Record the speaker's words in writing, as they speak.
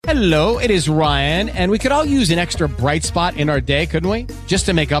Hello, it is Ryan, and we could all use an extra bright spot in our day, couldn't we? Just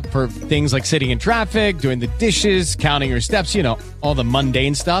to make up for things like sitting in traffic, doing the dishes, counting your steps, you know, all the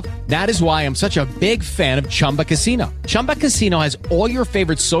mundane stuff. That is why I'm such a big fan of Chumba Casino. Chumba Casino has all your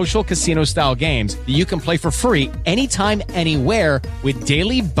favorite social casino-style games that you can play for free anytime, anywhere with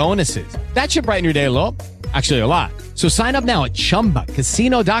daily bonuses. That should brighten your day a little. Actually, a lot. So sign up now at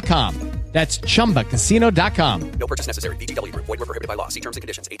ChumbaCasino.com. That's ChumbaCasino.com. No purchase necessary. VGW Group. Void where prohibited by law. See terms and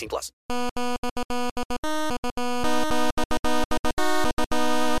conditions. 18+.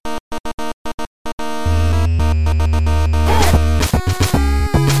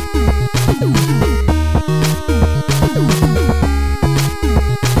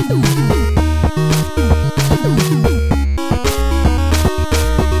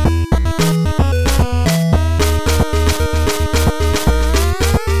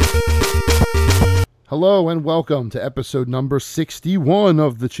 Hello and welcome to episode number 61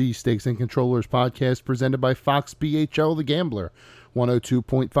 of the Cheesesteaks and Controllers podcast presented by Fox BHL The Gambler,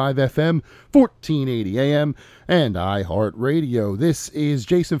 102.5 FM, 1480 AM, and iHeartRadio. This is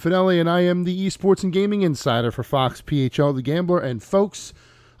Jason Finelli and I am the esports and gaming insider for Fox BHL The Gambler. And folks,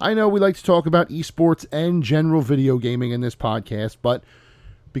 I know we like to talk about esports and general video gaming in this podcast, but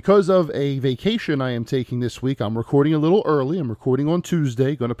because of a vacation I am taking this week, I'm recording a little early. I'm recording on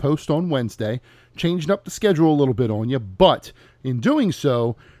Tuesday, going to post on Wednesday, changing up the schedule a little bit on you. But in doing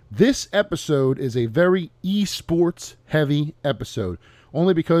so, this episode is a very esports heavy episode,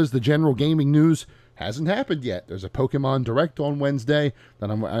 only because the general gaming news hasn't happened yet. There's a Pokemon Direct on Wednesday that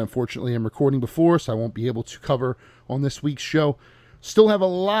I unfortunately am recording before, so I won't be able to cover on this week's show. Still have a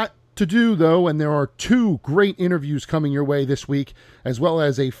lot to do, though, and there are two great interviews coming your way this week, as well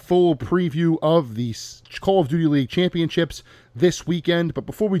as a full preview of the Call of Duty League Championships this weekend. But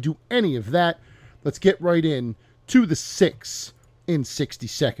before we do any of that, let's get right in to the 6 in 60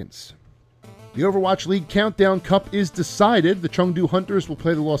 seconds. The Overwatch League Countdown Cup is decided. The Chengdu Hunters will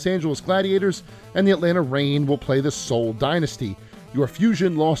play the Los Angeles Gladiators, and the Atlanta Reign will play the Seoul Dynasty. Your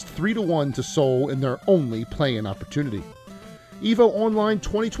Fusion lost 3-1 to Seoul in their only play-in opportunity. EVO Online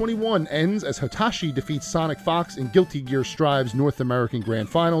 2021 ends as Hitachi defeats Sonic Fox in Guilty Gear Strive's North American Grand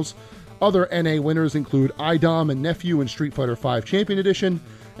Finals. Other NA winners include IDOM and Nephew in Street Fighter V Champion Edition,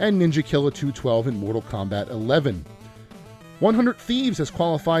 and Ninja Killer 212 in Mortal Kombat 11. 100 Thieves has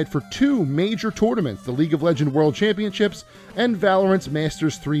qualified for two major tournaments, the League of Legends World Championships and Valorant's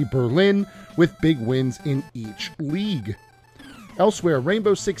Masters 3 Berlin, with big wins in each league. Elsewhere,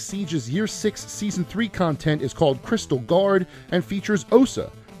 Rainbow Six Siege's Year 6 Season 3 content is called Crystal Guard and features Osa,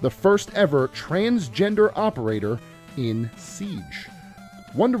 the first ever transgender operator in Siege.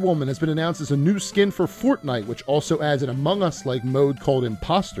 Wonder Woman has been announced as a new skin for Fortnite, which also adds an Among Us-like mode called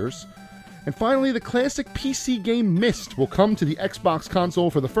Imposters. And finally, the classic PC game Myst will come to the Xbox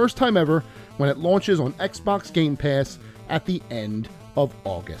console for the first time ever when it launches on Xbox Game Pass at the end of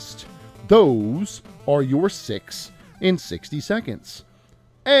August. Those are your 6 in 60 seconds.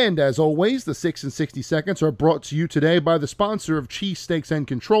 And as always, the 6 in 60 seconds are brought to you today by the sponsor of Cheesesteaks and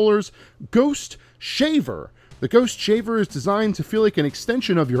Controllers, Ghost Shaver. The Ghost Shaver is designed to feel like an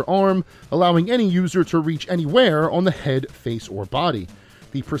extension of your arm, allowing any user to reach anywhere on the head, face, or body.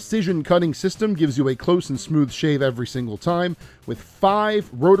 The precision cutting system gives you a close and smooth shave every single time, with 5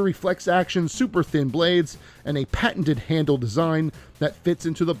 rotary flex action super thin blades and a patented handle design that fits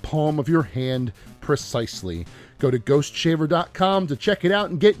into the palm of your hand precisely. Go to ghostshaver.com to check it out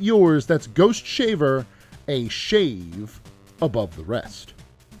and get yours. That's Ghost Shaver, a shave above the rest.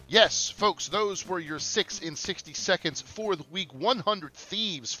 Yes, folks, those were your 6 in 60 seconds for the week. 100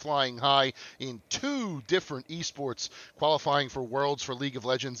 Thieves flying high in 2 different esports, qualifying for Worlds for League of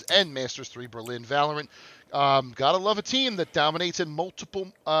Legends and Masters 3 Berlin Valorant. Gotta love a team that dominates in multiple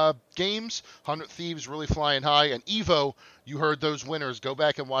games. 100 Thieves really flying high. And EVO, you heard those winners. Go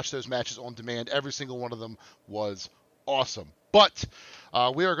back and watch those matches on demand. Every single one of them was awesome. But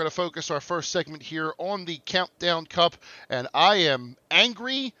we are going to focus our first segment here on the Countdown Cup. And I am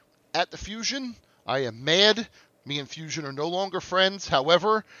angry at the Fusion. I am mad. Me and Fusion are no longer friends.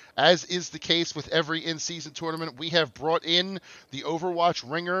 However, as is the case with every in-season tournament, we have brought in the Overwatch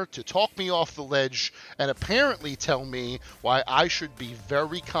ringer to talk me off the ledge and apparently tell me why I should be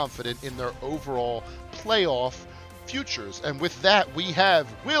very confident in their overall playoff futures. And with that, we have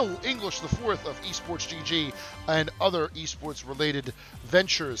Will English IV of Esports GG and other esports-related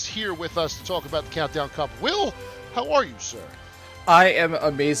ventures here with us to talk about the Countdown Cup. Will, how are you, sir? I am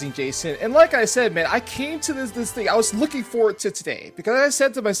amazing, Jason. And like I said, man, I came to this thing. I was looking forward to today because I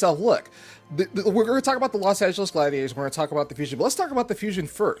said to myself, look, we're going to talk about the Los Angeles Gladiators. We're going to talk about the Fusion. But let's talk about the Fusion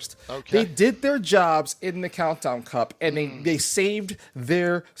first. Okay. They did their jobs in the Countdown Cup, and they saved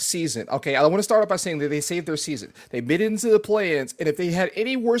their season. Okay, I want to start off by saying that they saved their season. They made it into the play-ins, and if they had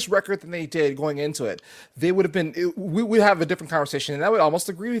any worse record than they did going into it, they would have been. We would have a different conversation, and I would almost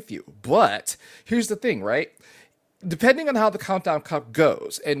agree with you. But here's the thing, right? Depending on how the Countdown Cup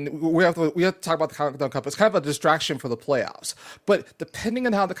goes, and we have to talk about the Countdown Cup. It's kind of a distraction for the playoffs. But depending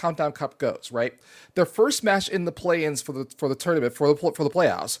on how the Countdown Cup goes, right? Their first match in the play-ins for the tournament for the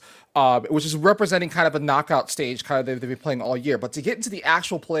playoffs, which is representing kind of a knockout stage, kind of they've been playing all year. But to get into the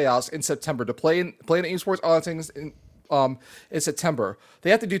actual playoffs in September, to play in the esports all things in September,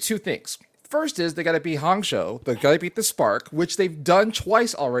 they have to do two things. First is they got to beat Hangzhou. They got to beat the Spark, which they've done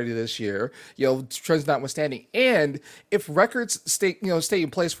twice already this year. Trends notwithstanding. And if records stay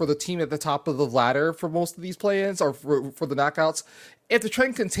in place for the team at the top of the ladder for most of these play-ins or for the knockouts, if the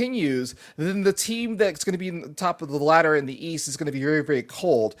trend continues, then the team that's going to be in the top of the ladder in the East is going to be very, very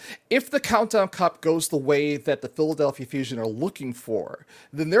cold. If the Countdown Cup goes the way that the Philadelphia Fusion are looking for,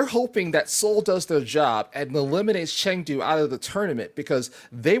 then they're hoping that Seoul does their job and eliminates Chengdu out of the tournament because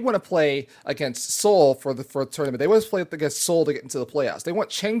they want to play against Seoul for the tournament. They want to play against Seoul to get into the playoffs. They want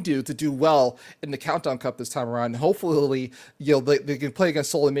Chengdu to do well in the Countdown Cup this time around. And hopefully, they can play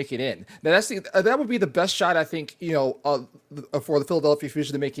against Seoul and make it in. Now, that would be the best shot, I think, for the Philadelphia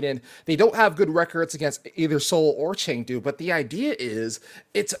Fusion to make it in. They don't have good records against either Seoul or Chengdu, but the idea is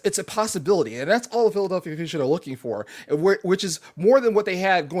it's a possibility, and that's all the Philadelphia Fusion are looking for, which is more than what they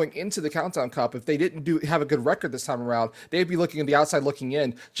had going into the Countdown Cup. If they didn't have a good record this time around, they'd be looking on the outside looking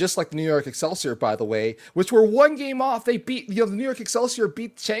in, just like the New York Excelsior, by the way, which were one game off. They beat the New York Excelsior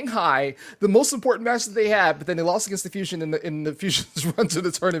beat Shanghai, the most important match that they had, but then they lost against the Fusion in the Fusion's run to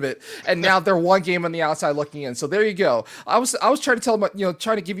the tournament, and now they're one game on the outside looking in. So there you go. I was trying to tell them,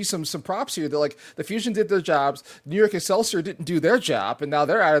 trying to give you some props here. That like the Fusion did their jobs, New York Excelsior didn't do their job, and now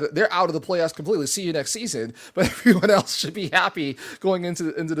they're out of the playoffs completely. See you next season. But everyone else should be happy going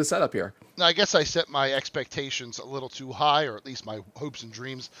into the setup here. Now, I guess I set my expectations a little too high, or at least my hopes and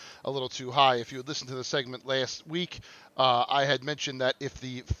dreams a little too high. If you had listened to the segment last week, I had mentioned that if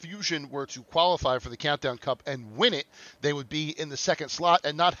the Fusion were to qualify for the Countdown Cup and win it, they would be in the second slot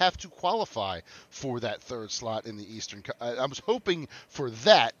and not have to qualify for that third slot in the Eastern Cup. I was hoping for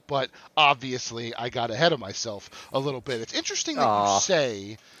that, but obviously I got ahead of myself a little bit. It's interesting that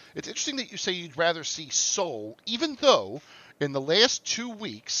you say you'd rather see Seoul, even though in the last 2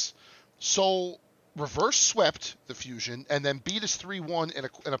 weeks, Seoul reverse swept the Fusion and then beat us 3-1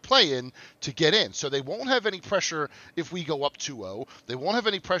 in a play-in to get in. So they won't have any pressure if we go up 2-0. They won't have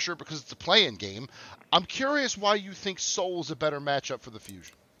any pressure because it's a play-in game. I'm curious why you think Seoul is a better matchup for the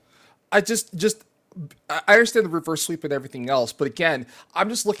Fusion. I understand the reverse sweep and everything else, but again, I'm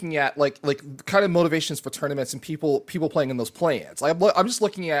just looking at like kind of motivations for tournaments and people playing in those play-ins. I'm just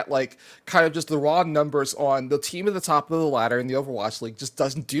looking at like kind of just the raw numbers on the team at the top of the ladder in the Overwatch League just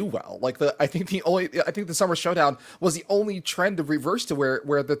doesn't do well. I think the Summer Showdown was the only trend to reverse to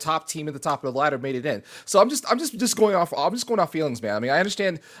where the top team at the top of the ladder made it in. So I'm just going off feelings, man. I mean, I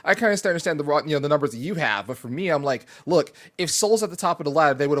kind of understand the raw, the numbers that you have, but for me, I'm like, look, if Seoul's at the top of the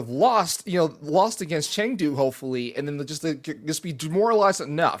ladder, they would have lost against Chengdu, hopefully, and then they'll just be demoralized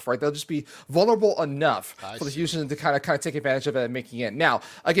enough, right? They'll just be vulnerable enough for the Fusion to kind of take advantage of it and making it. Now,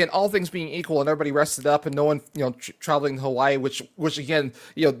 again, all things being equal, and everybody rested up, and no one, traveling to Hawaii, which again,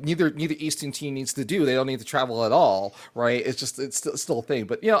 neither Eastern team needs to do. They don't need to travel at all, right? It's still a thing.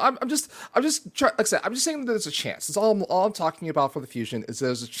 But I'm just like I said, I'm just saying that there's a chance. That's all I'm talking about for the Fusion is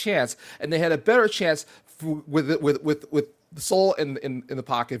there's a chance, and they had a better chance with the Seoul in the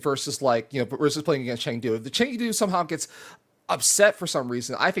pocket versus versus playing against Chengdu. If the Chengdu somehow gets upset for some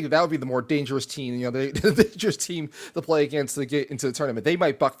reason, I think that would be the more dangerous team, the dangerous team to play against to get into the tournament. They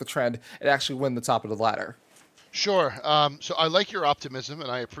might buck the trend and actually win the top of the ladder. Sure. So I like your optimism, and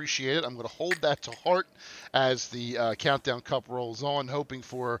I appreciate it. I'm going to hold that to heart as the Countdown Cup rolls on, hoping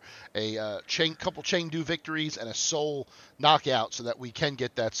for a couple Chengdu victories and a Seoul knockout so that we can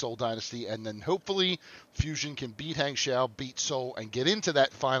get that Seoul Dynasty, and then hopefully Fusion can beat Hangzhou, beat Seoul, and get into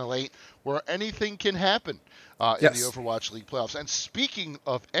that Final 8 where anything can happen in the Overwatch League playoffs. And speaking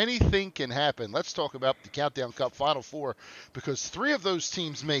of anything can happen, let's talk about the Countdown Cup Final 4, because 3 of those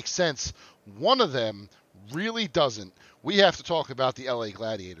teams make sense. One of them really doesn't. We have to talk about the LA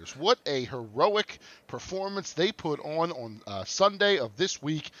Gladiators. What a heroic performance they put on Sunday of this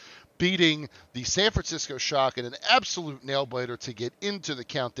week, beating the San Francisco Shock in an absolute nail-biter to get into the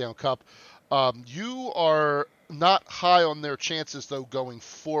Countdown Cup. You are not high on their chances, though, going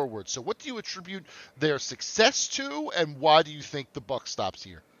forward. So what do you attribute their success to, and why do you think the buck stops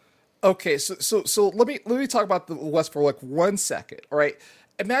here? Okay, so let me talk about the West for like 1 second. All right,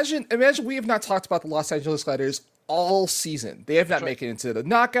 imagine we have not talked about the Los Angeles Gladiators all season. They have not made it into the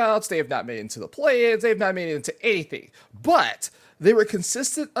knockouts. They have not made it into the play-ins. They have not made it into anything. But they were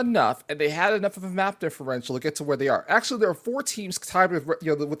consistent enough, and they had enough of a map differential to get to where they are. Actually, there are 4 teams tied with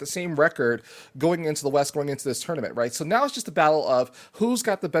with the same record going into the West, going into this tournament, right? So now it's just a battle of who's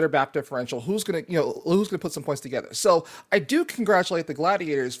got the better map differential, who's gonna put some points together. So I do congratulate the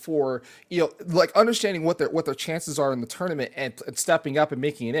Gladiators for like understanding what their chances are in the tournament and stepping up and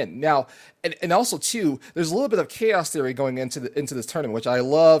making it in. Now, and also too, there's a little bit of chaos theory going into this tournament, which I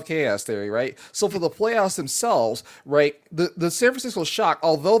love chaos theory, right? So for the playoffs themselves, right, the San Francisco Shock,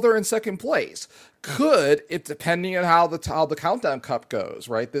 although they're in second place, could, it depending on how the Countdown Cup goes,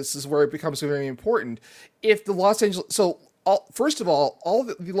 right? This is where it becomes very important. If the Los Angeles, first of all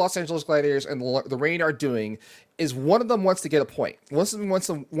the Los Angeles Gladiators and the Reign are doing is one of them wants to get a point.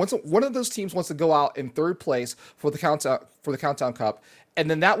 One of those teams wants to go out in third place for the Countdown Cup. And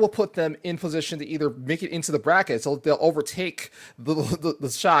then that will put them in position to either make it into the bracket, so they'll overtake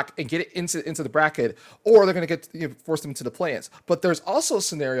the Shock and get it into the bracket, or they're going to get force them into the play-ins. But there's also a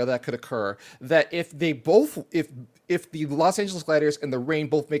scenario that could occur that if the Los Angeles Gladiators and the Reign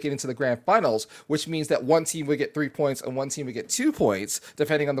both make it into the grand finals, which means that one team would get 3 points and one team would get 2 points,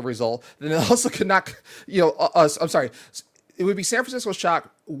 depending on the result, then it also could not, it would be San Francisco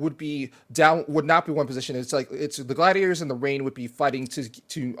Shock would not be one position. It's the Gladiators and the Reign would be fighting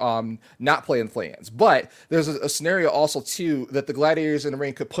to not play in the play-ins. But there's a scenario also too that the Gladiators and the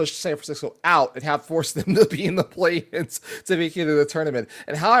Reign could push San Francisco out and have forced them to be in the play-ins to make it into the tournament.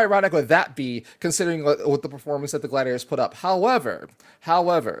 And how ironic would that be, considering what the performance that the Gladiators put up? However,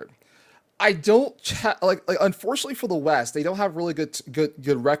 I don't unfortunately for the West, they don't have really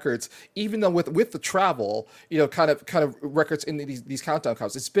good records, even though with the travel, kind of records in these Countdown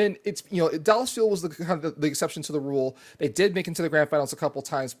Cups. Dallas Fuel was the exception to the rule. They did make it to the grand finals a couple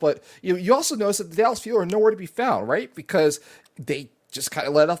times, but you also notice that the Dallas Fuel are nowhere to be found, right? Because they just kind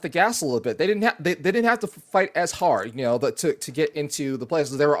of let off the gas a little bit. They didn't have to fight as hard, to get into the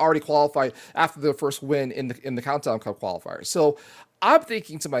playoffs. They were already qualified after their first win in the Countdown Cup qualifiers. So I'm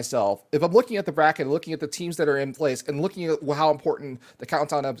thinking to myself, if I'm looking at the bracket, looking at the teams that are in place, and looking at how important the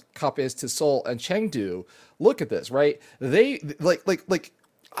Countdown Cup is to Seoul and Chengdu, look at this, right? They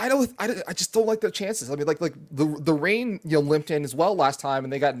I just don't like their chances. I mean, like the Reign, limped in as well last time,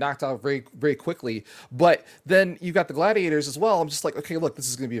 and they got knocked out very, very quickly. But then you got the Gladiators as well. I'm just like, okay, look, this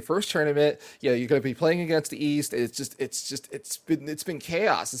is going to be a first tournament. You're going to be playing against the East. It's been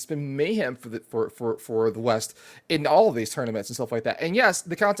chaos. It's been mayhem for the West in all of these tournaments and stuff like that. And yes,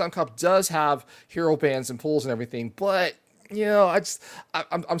 the Countdown Cup does have hero bands and pools and everything, but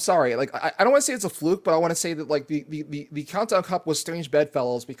I'm sorry. Like, I don't want to say it's a fluke, but I want to say that like the Countdown Cup was strange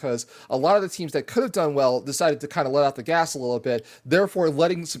bedfellows, because a lot of the teams that could have done well decided to kind of let out the gas a little bit, therefore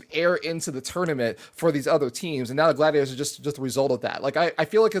letting some air into the tournament for these other teams. And now the Gladiators are just a result of that. Like, I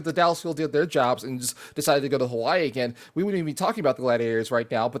feel like if the Dallas Fuel did their jobs and just decided to go to Hawaii again, we wouldn't even be talking about the Gladiators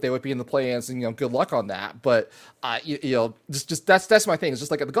right now, but they would be in the play-ins, and good luck on that. But just that's my thing. It's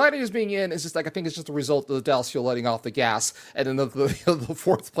just like the Gladiators being in is just like, I think it's just a result of the Dallas Fuel letting off the gas, and then the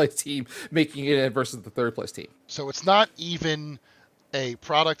fourth place team making it in versus the third place team. So it's not even a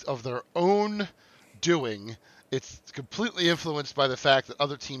product of their own doing. It's completely influenced by the fact that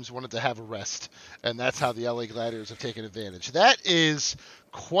other teams wanted to have a rest, and that's how the LA Gladiators have taken advantage. That is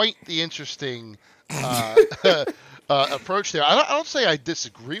quite the interesting approach there. I don't say I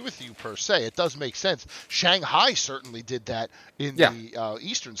disagree with you per se. It does make sense. Shanghai certainly did that in the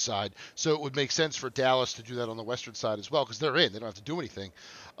eastern side, so it would make sense for Dallas to do that on the western side as well, because they're in. They don't have to do anything.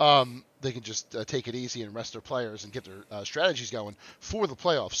 They can just take it easy and rest their players and get their strategies going for the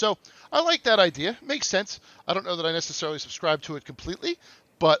playoffs. So I like that idea. Makes sense. I don't know that I necessarily subscribe to it completely,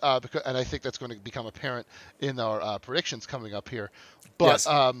 but and I think that's going to become apparent in our predictions coming up here. But yes.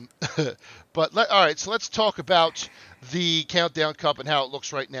 All right, so let's talk about the Countdown Cup and how it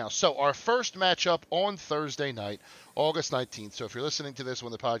looks right now. So our first matchup on Thursday night, August 19th. So if you're listening to this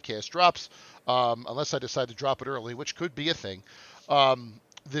when the podcast drops, unless I decide to drop it early, which could be a thing,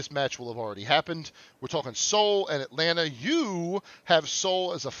 this match will have already happened. We're talking Seoul and Atlanta. You have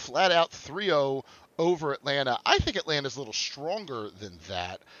Seoul as a flat-out 3-0 over Atlanta. I think Atlanta's a little stronger than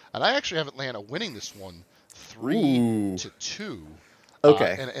that, and I actually have Atlanta winning this one 3-2.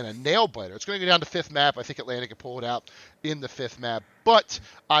 Okay. And a nail biter. It's going to go down to fifth map. I think Atlanta can pull it out in the fifth map, but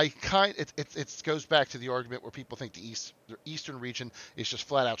it goes back to the argument where people think the eastern region is just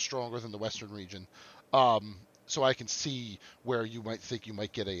flat out stronger than the western region. so I can see where you might think you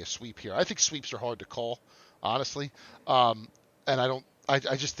might get a sweep here. I think sweeps are hard to call, honestly. And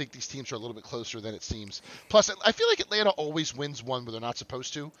I just think these teams are a little bit closer than it seems. Plus, I feel like Atlanta always wins one where they're not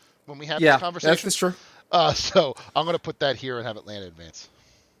supposed to when we have this conversation. That's true. So I'm going to put that here and have Atlanta advance.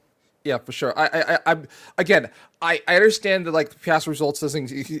 Yeah, for sure. I understand that like past results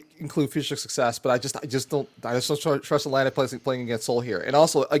doesn't include future success, but I just don't trust Atlanta playing against Seoul here. And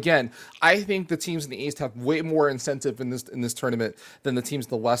also, again, I think the teams in the East have way more incentive in this tournament than the teams in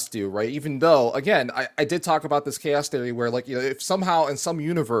the West do, right? Even though, again, I did talk about this chaos theory where, like, if somehow in some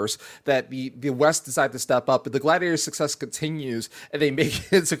universe that the West decide to step up, but the Gladiators' success continues and they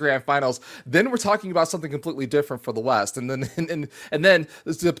make it to grand finals, then we're talking about something completely different for the West. And then and then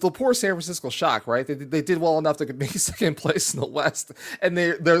the poor San Francisco Shock, right? They did well enough to make second place in the West, and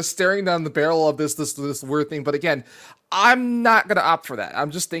they're staring down the barrel of this weird thing. But again, I'm not going to opt for that.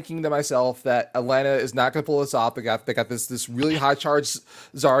 I'm just thinking to myself that Atlanta is not going to pull this off. They got this really high charge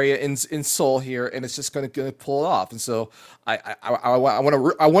Zarya in Seoul here, and it's just going to pull it off. And so I want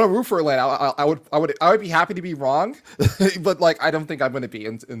to root for Atlanta. I would be happy to be wrong, but like I don't think I'm going to be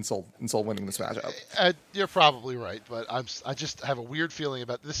in Seoul winning this matchup. You're probably right, but I just have a weird feeling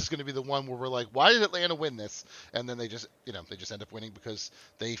about this is going to be the one where we're like, why did Atlanta win this? And then they just end up winning because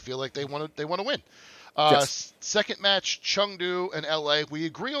they feel like they want to win. Yes. Second match, Chengdu and LA. We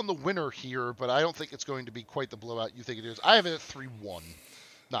agree on the winner here, but I don't think it's going to be quite the blowout you think it is. I have it at 3-1,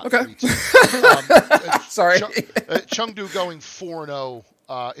 not 3-2. Sorry. Chengdu going 4-0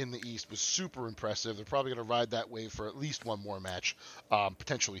 in the East was super impressive. They're probably going to ride that wave for at least one more match,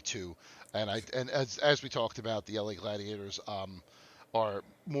 potentially two. And as we talked about, the LA Gladiators are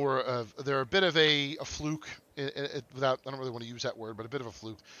they're a bit of a fluke. I don't really want to use that word, but a bit of a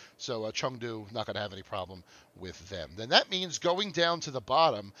fluke. So Chengdu not going to have any problem with them. Then that means going down to the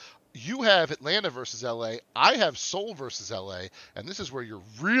bottom, you have Atlanta versus LA. I have Seoul versus LA, and this is where you're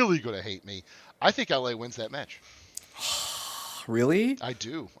really going to hate me. I think LA wins that match. Really? I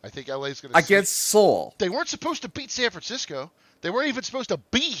do. I think LA is going to against Seoul. They weren't supposed to beat San Francisco. They weren't even supposed to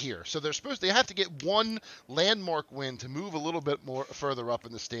be here. So they have to get one landmark win to move a little bit more further up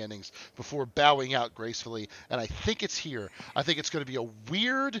in the standings before bowing out gracefully. And I think it's here. I think it's going to be a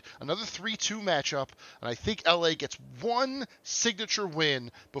weird, another 3-2 matchup. And I think LA gets one signature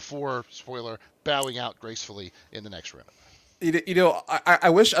win before, spoiler, bowing out gracefully in the next round. I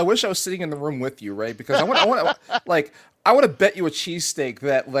wish I was sitting in the room with you, right? Because I want to bet you a cheesesteak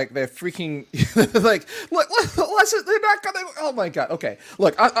that like they're freaking like look, they're not gonna. Oh my god. Okay,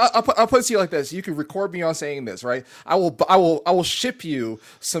 look, I'll put it to you like this. You can record me on saying this, right? I will ship you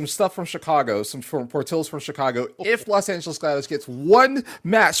some stuff from Chicago, some from Portillo's from Chicago. If Los Angeles Gladiators gets one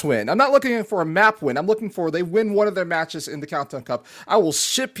match win, I'm not looking for a map win. I'm looking for they win one of their matches in the Countdown Cup. I will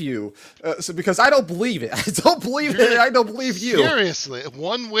ship you because I don't believe it. I don't believe it. I don't believe you. Seriously,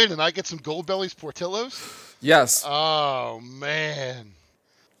 one win and I get some Goldbelly's Portillo's? Yes. Oh man,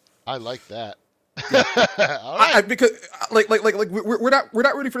 I like that. All right. Because we're not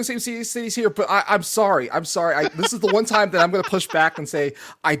rooting for the same cities here, but I'm sorry. This is the one time that I'm going to push back and say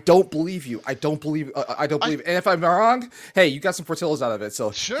I don't believe you. I don't believe. And if I'm wrong, hey, you got some Portillo's out of it.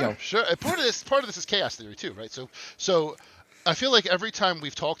 So sure. And part of this is chaos theory too, right? So. I feel like every time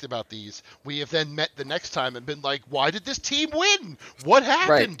we've talked about these, we have then met the next time and been like, why did this team win? What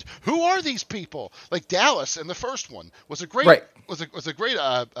happened? Right. Who are these people? Like Dallas in the first one was a great was a great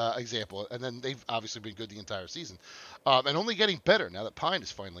example, and then they've obviously been good the entire season, and only getting better now that Pine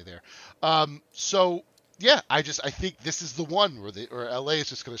is finally there. So yeah, I think this is the one where LA is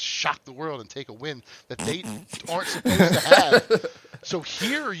just going to shock the world and take a win that they aren't supposed to have. So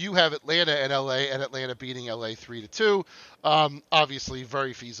here you have Atlanta and LA, and Atlanta beating LA 3-2. Obviously,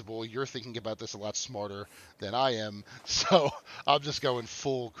 very feasible. You're thinking about this a lot smarter than I am, so I'm just going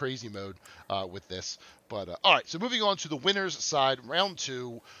full crazy mode with this. But all right, so moving on to the winners side, round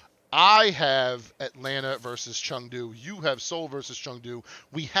two. I have Atlanta versus Chengdu. You have Seoul versus Chengdu.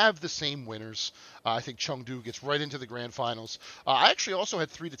 We have the same winners. I think Chengdu gets right into the grand finals. I actually also had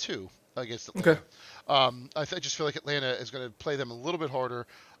 3-2 against Atlanta. Okay. I just feel like Atlanta is going to play them a little bit harder.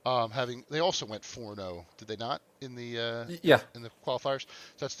 They also went 4-0, did they not, in the in the qualifiers?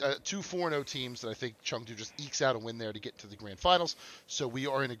 So that's two 4-0 teams that I think Chengdu just ekes out a win there to get to the grand finals. So we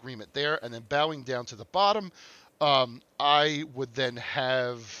are in agreement there. And then bowing down to the bottom, I would then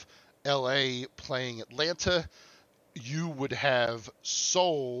have LA playing Atlanta. You would have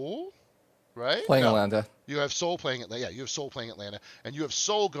Seoul right? Playing Atlanta. You have Seoul playing Atlanta. Yeah, you have Seoul playing Atlanta, and you have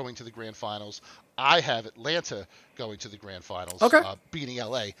Seoul going to the grand finals. I have Atlanta going to the grand finals, beating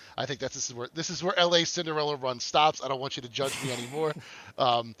LA. I think this is where LA's Cinderella run stops. I don't want you to judge me anymore.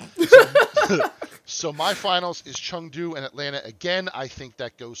 So my finals is Chengdu and Atlanta. Again, I think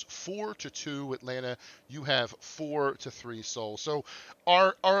that goes 4-2 Atlanta. You have 4-3 Seoul. So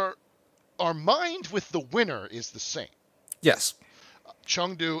our mind with the winner is the same. Yes.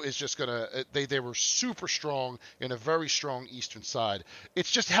 Chengdu is just gonna. They were super strong in a very strong Eastern side. It's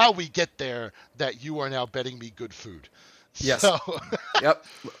just how we get there that you are now betting me good food. Yes. So. Yep.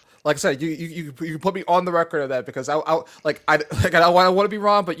 Like I said, you put me on the record of that because I want to be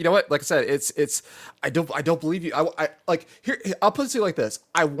wrong, but you know what? Like I said, it's I don't believe you. I like here. I'll put it to you like this: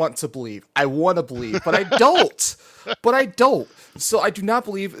 I want to believe, but I don't. But I don't. So I do not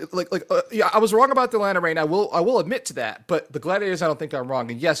believe. Yeah, I was wrong about the Atlanta Reign. I will admit to that. But the Gladiators, I don't think I'm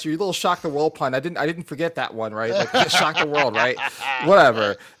wrong. And yes, your little shock the world pun. I didn't forget that one, right? Like shock the world, right?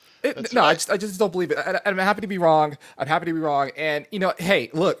 Whatever. Right. I just don't believe it. I'm happy to be wrong. And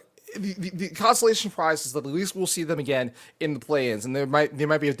hey, look. The consolation prize is that at least we'll see them again in the play-ins, and there might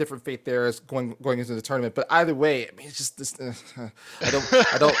be a different fate there as going into the tournament. But either way, I mean, it's just this. I don't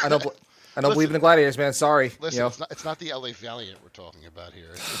believe in the Gladiators, man. Sorry. Listen, it's not the LA Valiant we're talking about here.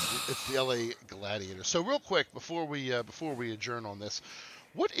 It's the LA Gladiators. So real quick before we adjourn on this,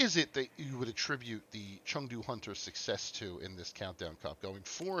 what is it that you would attribute the Chengdu Hunters' success to in this Countdown Cup? Going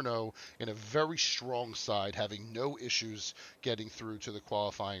 4-0 in a very strong side, having no issues getting through to the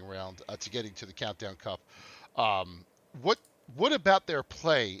qualifying round, to getting to the Countdown Cup. What about their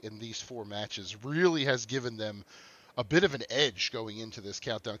play in these 4 matches really has given them a bit of an edge going into this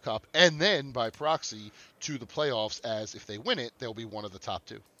Countdown Cup, and then by proxy to the playoffs, as if they win it, they'll be one of the top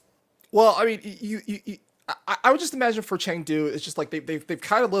 2? Well, I mean, I would just imagine for Chengdu, it's just like they've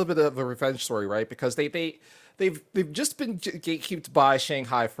kind of a little bit of a revenge story, right? Because they've just been gatekept by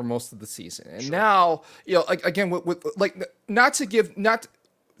Shanghai for most of the season, and now again with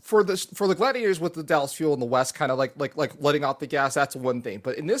for the Gladiators with the Dallas Fuel in the West, kind of like letting out the gas. That's one thing,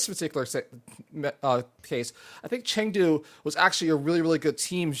 but in this particular case, I think Chengdu was actually a really, really good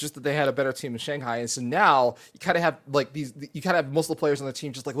team. It's just that they had a better team in Shanghai, and so now you kind of have most of the players on the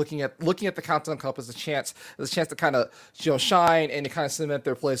team just like looking at the Countdown Cup as a chance to kind of shine and to kind of cement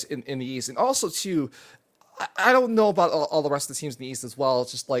their place in the East, and also too. I don't know about all the rest of the teams in the East as well. It's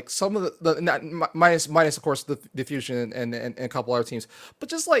just like some of the minus of course the Fusion and a couple other teams, but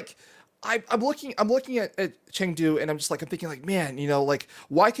just like I'm looking at Chengdu and I'm thinking like, man,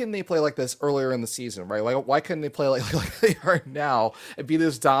 why couldn't they play like this earlier in the season, right? Like why couldn't they play like they are now and be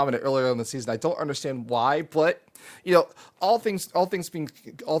this dominant earlier in the season? I don't understand why, but all things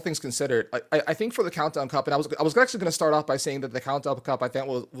considered, I think for the Countdown Cup, and I was actually going to start off by saying that the Countdown Cup I think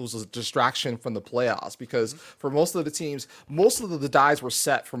was a distraction from the playoffs, because for most of the teams, most of the dies were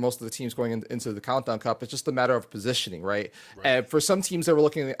set for most of the teams going into the Countdown Cup. It's just a matter of positioning, right? And for some teams that were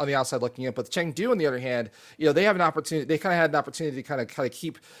looking on the outside looking in, but Chengdu on the other hand, they have an opportunity. They kind of had an opportunity to kind of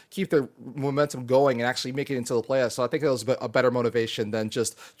keep their momentum going and actually make it into the playoffs. So I think it was a better motivation than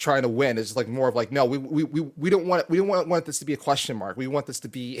just trying to win. It's just like more of like, no, we don't want this to be a question mark. We want this to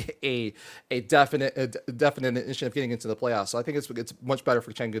be a definite initiative of getting into the playoffs. So I think it's much better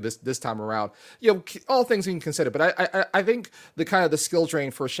for Chengdu this time around. All things being considered, but I think the skill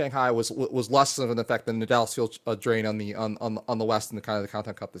drain for Shanghai was less of an effect than the Dallas Fuel drain on the West and the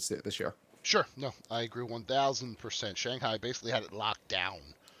Countdown Cup this year. Sure, no, I agree 1,000%. Shanghai basically had it locked down.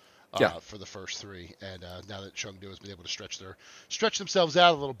 For the first 3, and now that Chengdu has been able to stretch themselves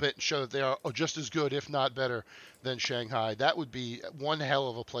out a little bit and show that they are just as good, if not better, than Shanghai, that would be one hell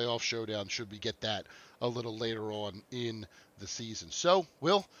of a playoff showdown should we get that a little later on in the season. So,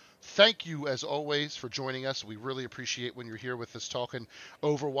 Will, thank you as always for joining us. We really appreciate when you're here with us talking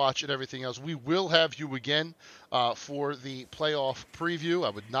Overwatch and everything else. We will have you again for the playoff preview.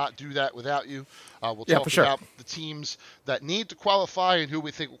 I would not do that without you. We'll talk about the teams that need to qualify and who we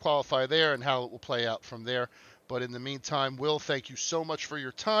think will qualify there and how it will play out from there. But in the meantime, Will, thank you so much for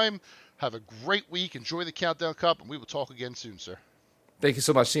your time. Have a great week. Enjoy the Countdown Cup, and we will talk again soon, sir. Thank you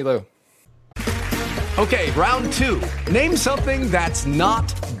so much. See you later. Okay, round 2. Name something that's not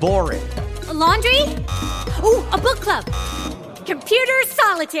boring. A laundry? Ooh, a book club. Computer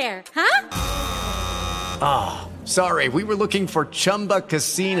solitaire, huh? Sorry, we were looking for Chumba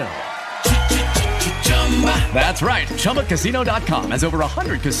Casino. That's right, ChumbaCasino.com has over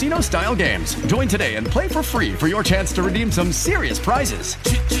 100 casino-style games. Join today and play for free for your chance to redeem some serious prizes.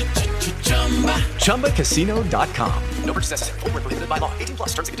 ChumbaCasino.com. No purchase necessary. Void where prohibited by law. 18+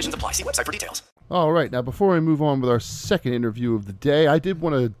 terms and conditions apply. See website for details. All right, now before I move on with our second interview of the day, I did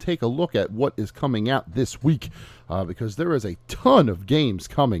want to take a look at what is coming out this week because there is a ton of games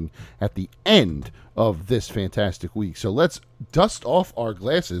coming at the end of this fantastic week. So let's dust off our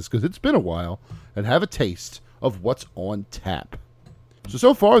glasses because it's been a while and have a taste of what's on tap.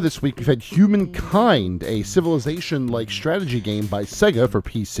 So far this week we've had Humankind, a Civilization-like strategy game by Sega for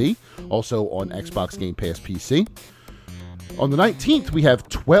PC, also on Xbox Game Pass PC. On the 19th, we have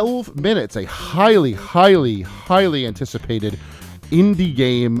 12 Minutes, a highly anticipated indie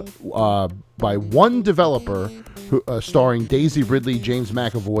game by one developer starring Daisy Ridley, James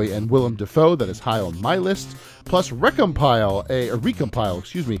McAvoy, and Willem Dafoe that is high on my list, plus Recompile, a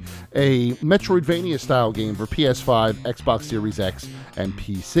Metroidvania-style game for PS5, Xbox Series X, and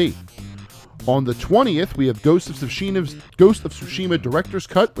PC. On the 20th, we have Ghost of Tsushima Director's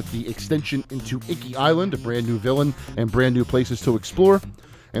Cut with the extension into Iki Island, a brand new villain and brand new places to explore.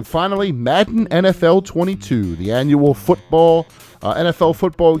 And finally, Madden NFL 22, the annual NFL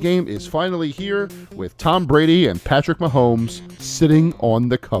football game, is finally here with Tom Brady and Patrick Mahomes sitting on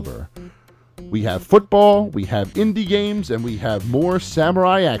the cover. We have football, we have indie games, and we have more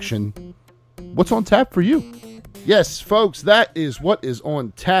samurai action. What's on tap for you? Yes, folks, that is what is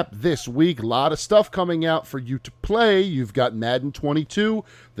on tap this week. A lot of stuff coming out for you to play. You've got Madden 22,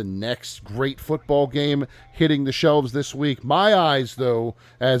 the next great football game hitting the shelves this week. My eyes, though,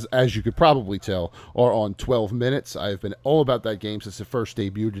 as you could probably tell, are on 12 Minutes. I've been all about that game since it first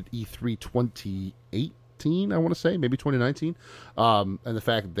debuted at E3 2018, I want to say, maybe 2019. And the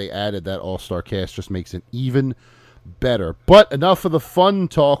fact that they added that all-star cast just makes it even better. But enough of the fun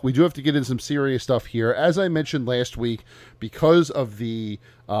talk. We do have to get into some serious stuff here. As I mentioned last week, because of the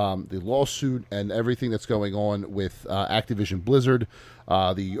lawsuit and everything that's going on with Activision Blizzard,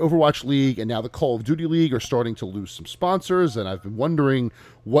 the Overwatch League and now the Call of Duty League are starting to lose some sponsors, and I've been wondering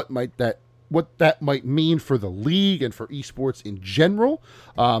what that might mean for the league and for esports in general.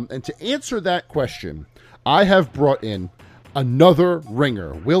 And to answer that question, I have brought in another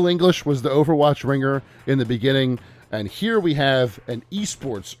ringer. Will English was the Overwatch ringer in the beginning, and here we have an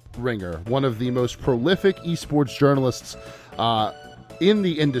esports ringer, one of the most prolific esports journalists in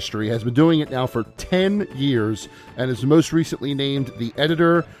the industry, has been doing it now for 10 years, and is most recently named the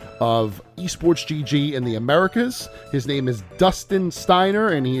editor of Esports GG in the Americas. His name is Dustin Steiner,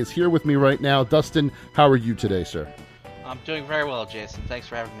 and he is here with me right now. Dustin, how are you today, sir? I'm doing very well, Jason. Thanks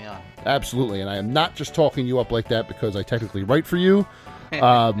for having me on. Absolutely, and I am not just talking you up like that because I technically write for you.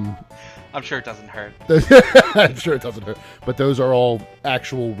 I'm sure it doesn't hurt. I'm sure it doesn't hurt, but those are all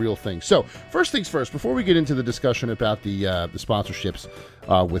actual real things. So, first things first, before we get into the discussion about the sponsorships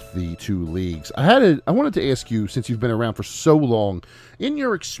with the two leagues, I wanted to ask you, since you've been around for so long, in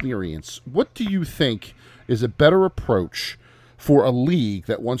your experience, what do you think is a better approach for a league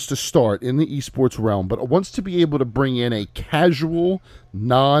that wants to start in the esports realm, but wants to be able to bring in a casual,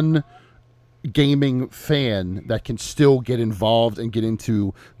 non-gaming fan that can still get involved and get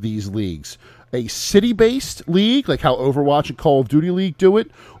into these leagues? A city-based league, like how Overwatch and Call of Duty League do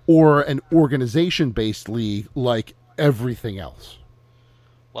it, or an organization-based league like everything else?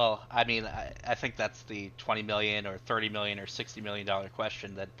 Well, I mean, I think that's the $20 million or $30 million or $60 million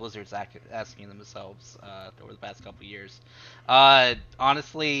question that Blizzard's asking themselves over the past couple of years.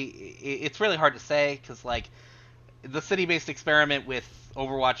 Honestly, it's really hard to say because, like, the city-based experiment with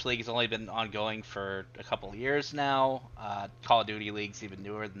Overwatch League has only been ongoing for a couple of years now. Call of Duty League's even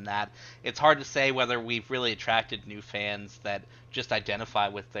newer than that. It's hard to say whether we've really attracted new fans that just identify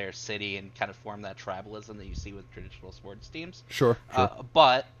with their city and kind of form that tribalism that you see with traditional sports teams. Sure.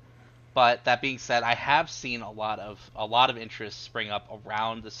 But that being said, I have seen a lot of interest spring up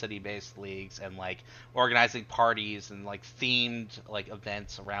around the city-based leagues and like organizing parties and like themed like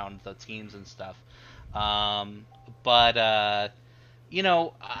events around the teams and stuff. You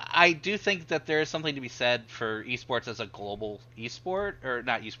know, I do think that there is something to be said for esports as a global esport, or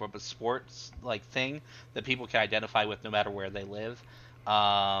not esport, but sports like thing that people can identify with no matter where they live.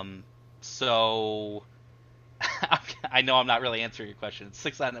 So I know I'm not really answering your question. It's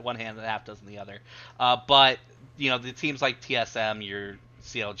 6 on one hand and a half dozen the other. But you know, the teams like TSM, your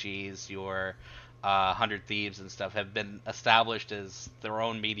CLGs, your 100 Thieves and stuff have been established as their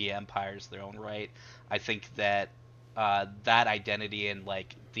own media empires, their own right. I think that that identity and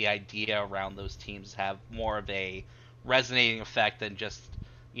like the idea around those teams have more of a resonating effect than just,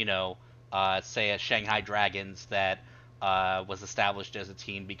 you know, say a Shanghai Dragons that was established as a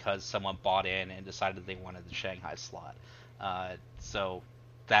team because someone bought in and decided they wanted the Shanghai slot. So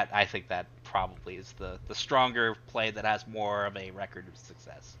I think that probably is the stronger play that has more of a record of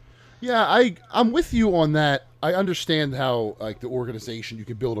success. Yeah, I'm with you on that. I understand how, like, the organization, you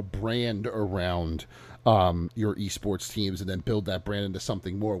can build a brand around your esports teams and then build that brand into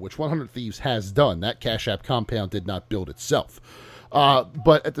something more, which 100 Thieves has done. That Cash App compound did not build itself.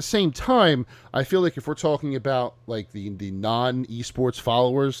 But at the same time, I feel like if we're talking about, like, the non-esports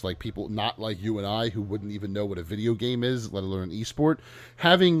followers, like people not like you and I who wouldn't even know what a video game is, let alone an esport,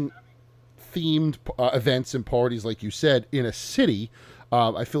 having themed events and parties, like you said, in a city,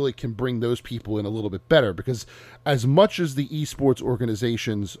 I feel like can bring those people in a little bit better, because as much as the esports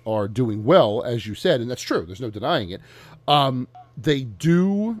organizations are doing well, as you said, and that's true, there's no denying it, they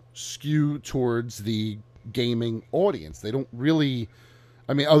do skew towards the gaming audience. They don't really,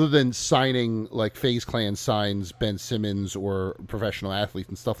 I mean, other than signing, like FaZe Clan signs Ben Simmons or professional athletes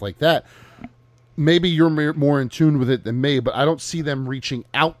and stuff like that, maybe you're more in tune with it than me, but I don't see them reaching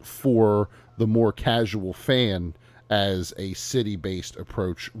out for the more casual fan as a city-based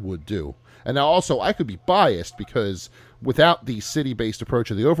approach would do. And now also, I could be biased because without the city-based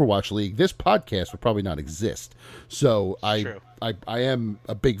approach of the Overwatch League, this podcast would probably not exist. So I am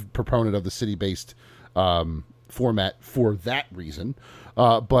a big proponent of the city-based format for that reason.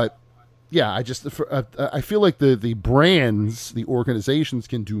 But yeah, I feel like the brands, the organizations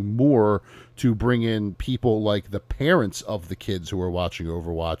can do more to bring in people like the parents of the kids who are watching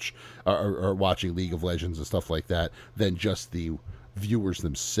Overwatch or watching League of Legends and stuff like that than just the viewers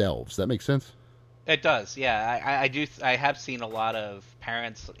themselves. That makes sense? It does, yeah. I do. I have seen a lot of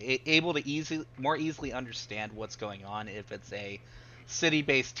parents able to more easily understand what's going on if it's a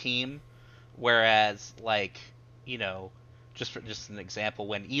city-based team, whereas, like, you know, just an example,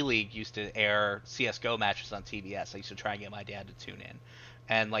 when E-League used to air CS:GO matches on TBS, I used to try and get my dad to tune in,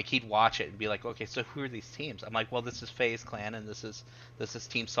 and like he'd watch it and be like, okay, so who are these teams? I'm like, well, this is FaZe Clan and this is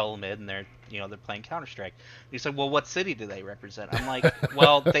Team Solomid, and they're playing Counter-Strike. And he's like, well, what city do they represent? I'm like,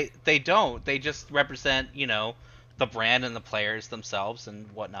 well, they don't. They just represent, you know, the brand and the players themselves and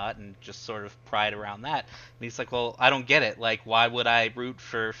whatnot, and just sort of pride around that. And he's like, well, I don't get it. Like, why would I root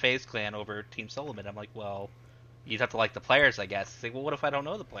for FaZe Clan over Team Solomid? I'm like, well, you'd have to like the players, I guess. He's like, well, what if I don't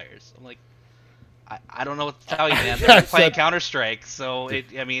know the players? I'm like, I don't know what to tell you, man. They're playing Counter-Strike, so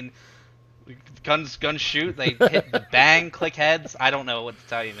guns shoot, they hit the bang, click heads. I don't know what to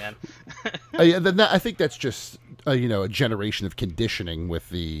tell you, man. I think that's just a generation of conditioning with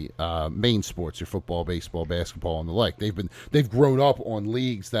the main sports, your football, baseball, basketball, and the like. They've grown up on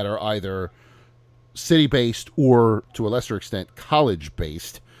leagues that are either city-based or, to a lesser extent,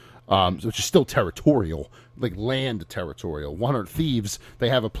 college-based. Which is still territorial, like land territorial. 100 Thieves, they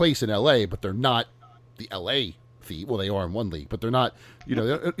have a place in LA, but they're not the LA Thief. Well, they are in one league, but they're not, you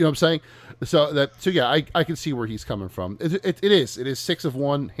know what I'm saying? So yeah, I can see where he's coming from. It is 6 of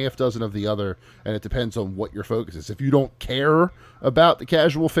one, half dozen of the other, and it depends on what your focus is. If you don't care about the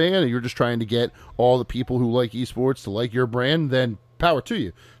casual fan and you're just trying to get all the people who like esports to like your brand, then power to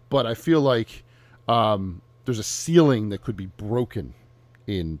you. But I feel like there's a ceiling that could be broken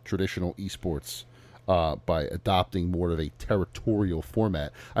in traditional esports by adopting more of a territorial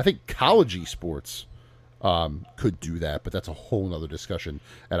format. I think college esports could do that, but that's a whole nother discussion,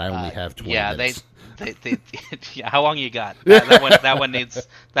 and I only have 20 minutes. They how long you got? That one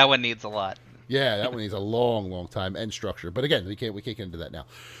needs a lot. Yeah, that one needs a long time and structure. But again, we can't get into that now.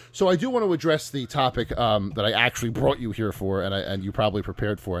 So I do want to address the topic that I actually brought you here for, and you probably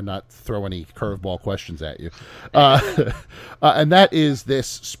prepared for, and not throw any curveball questions at you. And that is this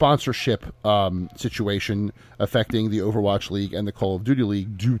sponsorship situation affecting the Overwatch League and the Call of Duty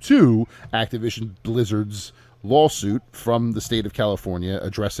League due to Activision Blizzard's lawsuit from the state of California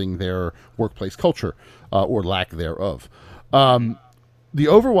addressing their workplace culture or lack thereof. The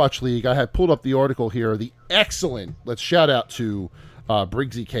Overwatch League, I had pulled up the article here, the excellent, let's shout out to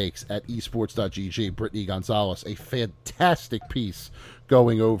Briggsy Cakes at esports.gg, Brittany Gonzalez, a fantastic piece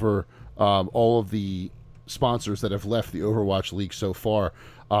going over all of the sponsors that have left the Overwatch League so far.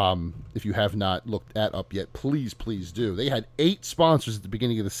 If you have not looked that up yet, please do. They had 8 sponsors at the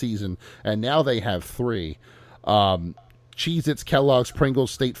beginning of the season, and now they have 3. Cheez-Its, Kellogg's,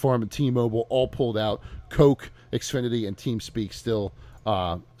 Pringles, State Farm, and T-Mobile all pulled out. Coke, Xfinity, and TeamSpeak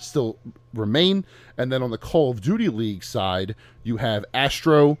still remain. And then on the Call of Duty League side, you have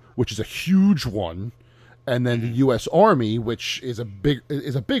Astro, which is a huge one, and then the U.S. Army, which is a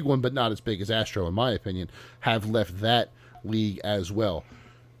big one, but not as big as Astro, in my opinion, have left that league as well.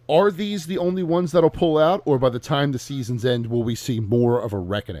 Are these the only ones that'll pull out, or by the time the season's end, will we see more of a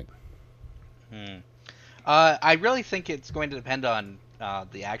reckoning? I really think it's going to depend on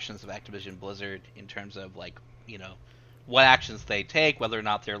the actions of Activision Blizzard in terms of, like, you know, what actions they take, whether or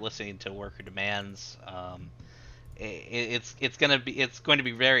not they're listening to worker demands. It's going to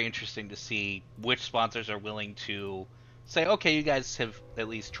be very interesting to see which sponsors are willing to say, okay, you guys have at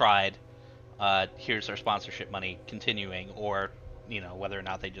least tried. Here's our sponsorship money continuing, or whether or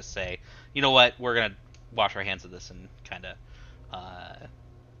not they just say, you know what, we're gonna wash our hands of this and kind of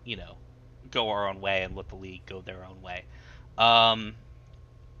go our own way and let the league go their own way. I'm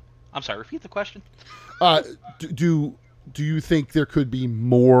sorry, repeat the question. Do you think there could be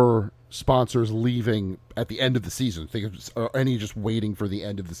more sponsors leaving at the end of the season? Or any just waiting for the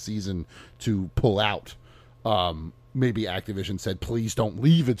end of the season to pull out? Maybe Activision said, please don't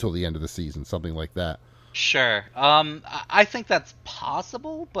leave until the end of the season, something like that. Sure. I think that's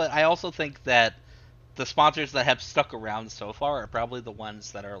possible, but I also think that the sponsors that have stuck around so far are probably the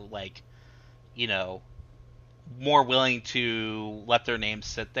ones that are more willing to let their names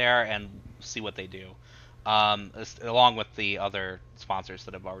sit there and see what they do. Along with the other sponsors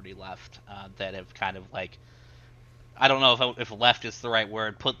that have already left, that have kind of I don't know if left is the right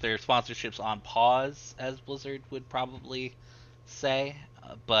word, put their sponsorships on pause, as Blizzard would probably say,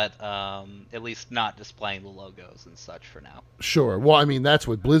 but at least not displaying the logos and such for now. Sure. Well, I mean, that's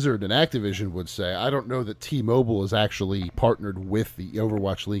what Blizzard and Activision would say. I don't know that T-Mobile is actually partnered with the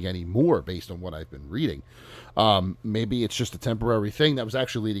Overwatch League anymore, based on what I've been reading. Maybe it's just a temporary thing. That was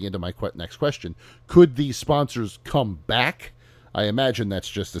actually leading into my next question. Could these sponsors come back? I imagine that's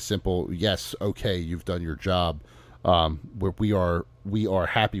just a simple, yes, okay, you've done your job. We are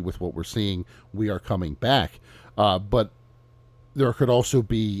happy with what we're seeing. We are coming back. But there could also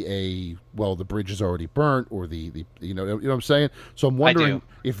be the bridge is already burnt, or the you know what I'm saying? So I'm wondering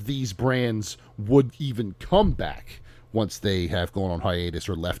if these brands would even come back once they have gone on hiatus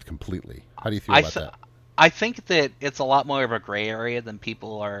or left completely. How do you feel about that? I think that it's a lot more of a gray area than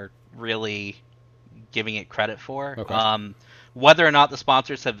people are really giving it credit for. Okay. Whether or not the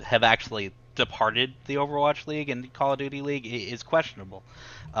sponsors have actually departed the Overwatch League and Call of Duty League is questionable.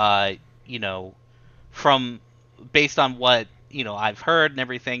 Based on what I've heard and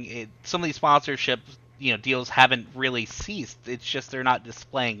everything, some of these sponsorship deals haven't really ceased. It's just they're not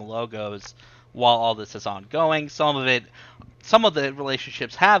displaying logos while all this is ongoing. Some of the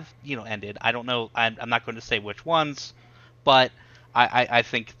relationships have ended. I don't know. I'm not going to say which ones, but I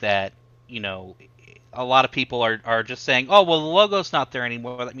think that a lot of people are just saying, oh, well, the logo's not there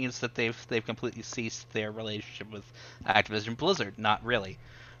anymore. That means that they've completely ceased their relationship with Activision Blizzard. Not really.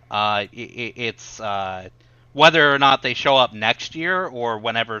 It's whether or not they show up next year or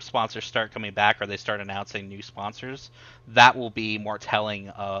whenever sponsors start coming back or they start announcing new sponsors, that will be more telling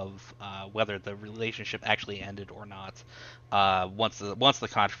of whether the relationship actually ended or not. Once the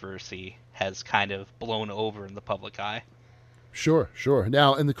controversy has kind of blown over in the public eye. Sure.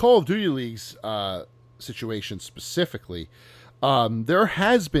 Now, in the Call of Duty League's situation specifically, there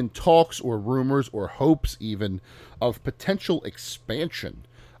has been talks or rumors or hopes even of potential expansion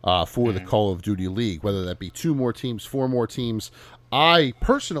for the Call of Duty League, whether that be 2 more teams, 4 more teams. I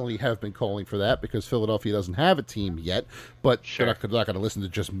personally have been calling for that because Philadelphia doesn't have a team yet, but they're not going to listen to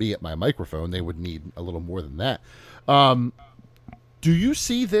just me at my microphone. They would need a little more than that. Do you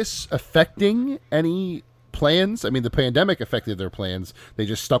see this affecting any plans? I mean, the pandemic affected their plans. They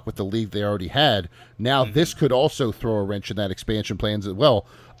just stuck with the league they already had. Now this could also throw a wrench in that expansion plans as well.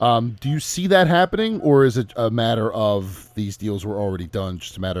 Do you see that happening, or is it a matter of these deals were already done,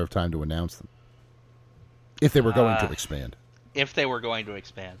 just a matter of time to announce them? If they were going to expand. If they were going to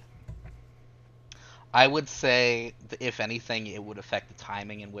expand. I would say, if anything, it would affect the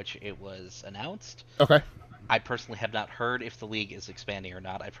timing in which it was announced. Okay. I personally have not heard if the league is expanding or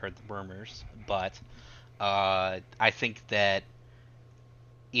not. I've heard the rumors, but I think that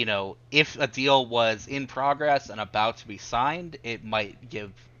if a deal was in progress and about to be signed, it might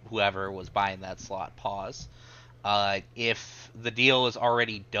give whoever was buying that slot pause. If the deal is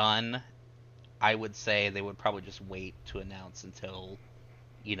already done, I would say they would probably just wait to announce until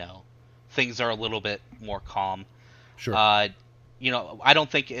things are a little bit more calm. Sure. I don't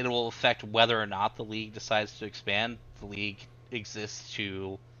think it will affect whether or not the league decides to expand. The league exists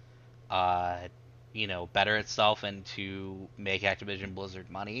to better itself and to make Activision Blizzard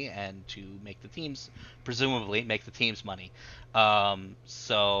money and to make the teams, presumably, make the teams money.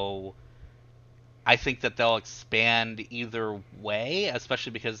 So I think that they'll expand either way,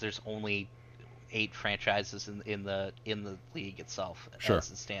 especially because there's only 8 franchises in the league itself as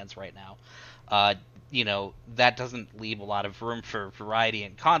it stands right now. That doesn't leave a lot of room for variety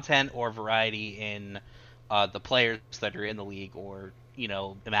in content or variety in the players that are in the league or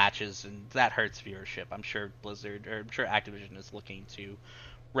matches, and that hurts viewership. I'm sure Activision is looking to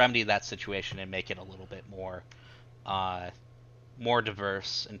remedy that situation and make it a little bit more more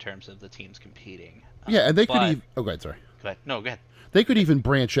diverse in terms of the teams competing. Yeah, and they could even... Oh, go ahead, sorry. Go ahead. No, go ahead. They could even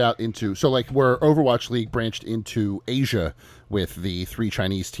branch out into... So, like, where Overwatch League branched into Asia with the 3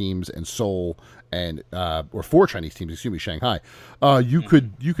 Chinese teams and Seoul and... or 4 Chinese teams, excuse me, Shanghai. You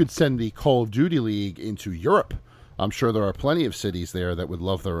could send the Call of Duty League into Europe. I'm sure there are plenty of cities there that would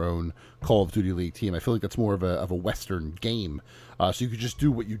love their own Call of Duty League team. I feel like that's more of a Western game. So you could just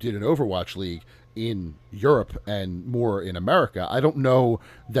do what you did in Overwatch League in Europe and more in America. I don't know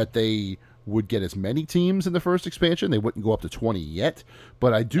that they would get as many teams in the first expansion. They wouldn't go up to 20 yet,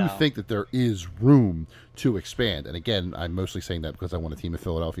 but I do think that there is room to expand. And again, I'm mostly saying that because I want a team in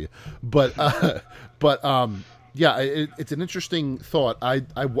Philadelphia. But yeah, it's an interesting thought. I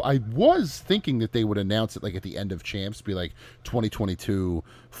was thinking that they would announce it like at the end of Champs, be like 2022,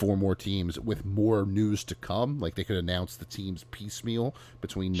 4 more teams with more news to come. Like they could announce the teams piecemeal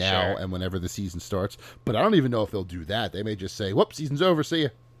between now and whenever the season starts. But I don't even know if they'll do that. They may just say, "Whoop, season's over. See ya."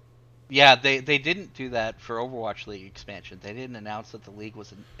 Yeah, they didn't do that for Overwatch League expansion. They didn't announce that the league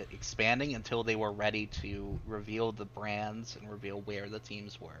was expanding until they were ready to reveal the brands and reveal where the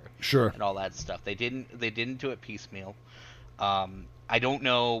teams were. Sure. And all that stuff. They didn't do it piecemeal. I don't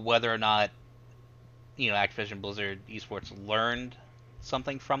know whether or not, Activision Blizzard Esports learned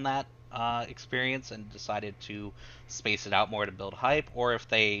something from that experience and decided to space it out more to build hype, or if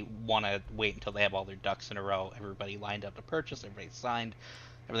they want to wait until they have all their ducks in a row, everybody lined up to purchase, everybody signed,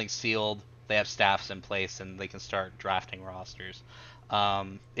 everything's sealed, they have staffs in place, and they can start drafting rosters.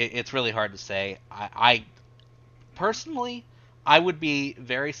 It's really hard to say. I personally, I would be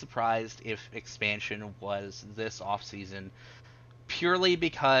very surprised if expansion was this offseason, purely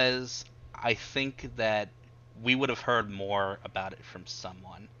because I think that we would have heard more about it from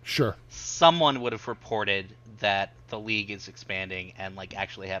someone. Sure. Someone would have reported that the league is expanding and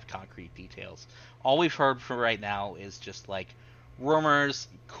actually have concrete details. All we've heard for right now is just rumors.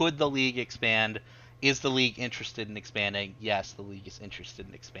 Could the league expand? Is the league interested in expanding? Yes, the league is interested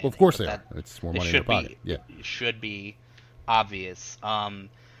in expanding. Well, of course they are. It's more money in their pocket. Yeah. It should be obvious.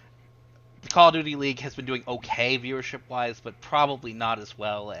 The Call of Duty League has been doing okay viewership-wise, but probably not as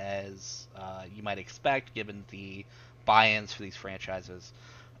well as you might expect, given the buy-ins for these franchises.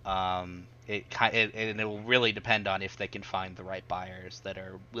 It will really depend on if they can find the right buyers that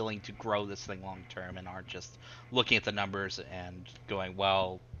are willing to grow this thing long term and aren't just looking at the numbers and going,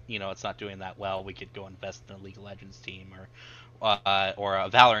 well, it's not doing that well. We could go invest in a League of Legends team or a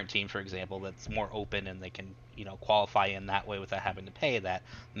Valorant team, for example, that's more open and they can qualify in that way without having to pay that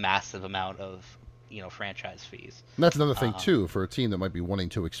massive amount of franchise fees. And that's another thing too, for a team that might be wanting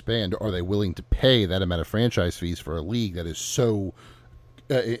to expand. Are they willing to pay that amount of franchise fees for a league that is so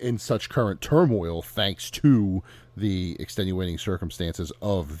in such current turmoil thanks to the extenuating circumstances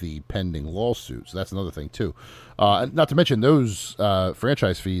of the pending lawsuits? That's another thing too. Not to mention those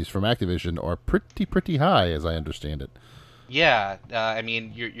franchise fees from Activision are pretty high, as I understand it. Yeah, I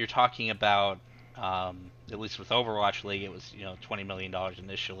mean, you're talking about at least with Overwatch League, it was $20 million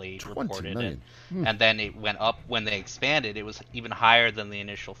initially reported, and then it went up when they expanded. It was even higher than the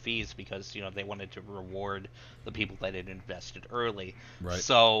initial fees because they wanted to reward the people that had invested early. Right.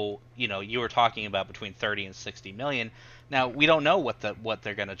 So you were talking about between 30 and 60 million. Now we don't know what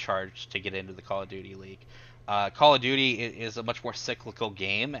they're going to charge to get into the Call of Duty League. Call of Duty is a much more cyclical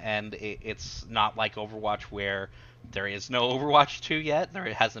game, and it's not like Overwatch where there is no Overwatch 2 yet.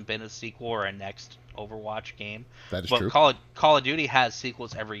 There hasn't been a sequel or a next Overwatch game. That is but true. Call of Duty has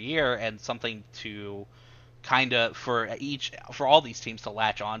sequels every year, and something to kind of for all these teams to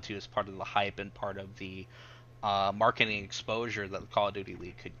latch onto as part of the hype and part of the marketing exposure that the Call of Duty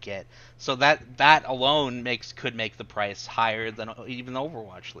League could get. So that alone could make the price higher than even the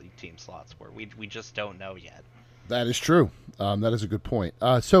Overwatch League team slots were. We just don't know yet. That is true. That is a good point.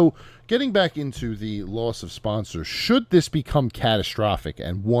 So getting back into the loss of sponsors, should this become catastrophic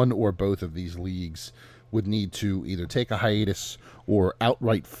and one or both of these leagues would need to either take a hiatus or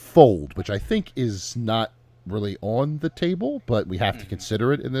outright fold, which I think is not really on the table, but we have to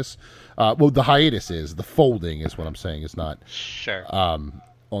consider it in this. Well, the hiatus is. The folding is what I'm saying is not sure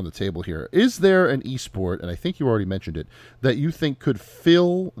on the table here. Is there an esport, and I think you already mentioned it, that you think could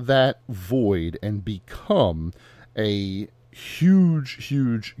fill that void and become a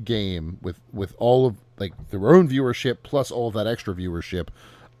huge game with all of their own viewership plus all of that extra viewership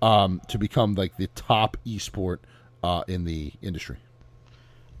to become the top esport in the industry?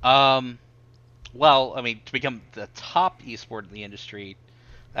 Well, I mean, to become the top esport in the industry,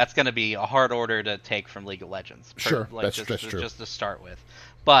 that's going to be a hard order to take from League of Legends. Sure, that's true. Just to start with.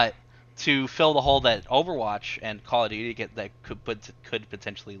 But to fill the hole that Overwatch and Call of Duty could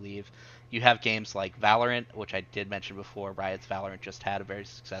potentially leave, you have games like Valorant, which I did mention before. Riot's Valorant just had a very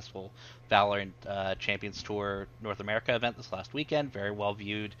successful Valorant Champions Tour North America event this last weekend. Very well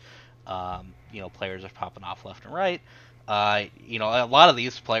viewed. Players are popping off left and right. A lot of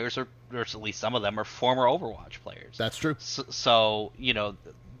these players or at least some of them are former Overwatch players. That's true. So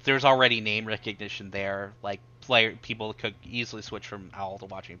there's already name recognition there. Like people could easily switch from OWL to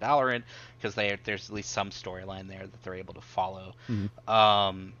watching Valorant because there's at least some storyline there that they're able to follow.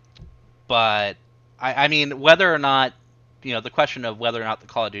 Mm-hmm. But I mean, whether or not the question of whether or not the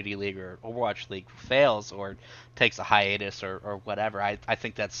Call of Duty League or Overwatch League fails or takes a hiatus or whatever, I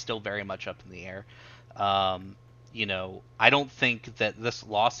think that's still very much up in the air. I don't think that this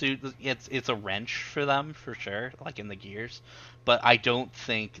lawsuit, it's a wrench for them for sure, like in the gears, but I don't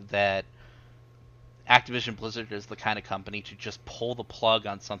think that Activision Blizzard is the kind of company to just pull the plug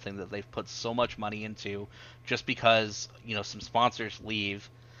on something that they've put so much money into just because some sponsors leave.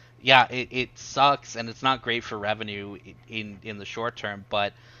 Yeah, it sucks and it's not great for revenue in the short term,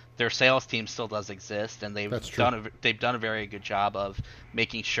 but their sales team still does exist, and they've done a very good job of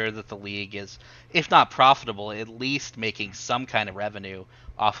making sure that the league is, if not profitable, at least making some kind of revenue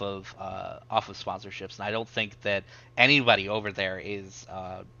off of sponsorships. And I don't think that anybody over there is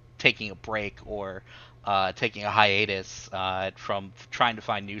taking a break or taking a hiatus from trying to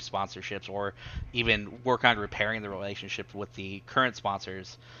find new sponsorships or even work on repairing the relationship with the current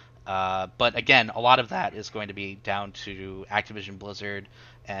sponsors. But again, a lot of that is going to be down to Activision Blizzard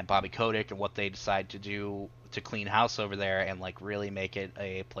and Bobby Kotick and what they decide to do to clean house over there and really make it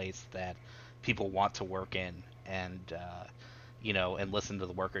a place that people want to work in and and listen to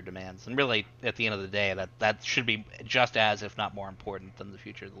the worker demands. And really, at the end of the day, that should be just as, if not more important than the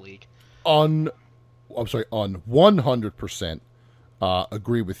future of the league. On 100%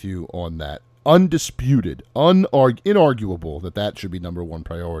 agree with you on that. Undisputed, inarguable that should be number one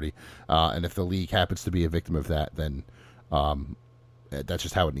priority. And if the league happens to be a victim of that, then that's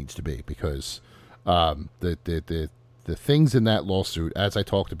just how it needs to be, because the things in that lawsuit, as I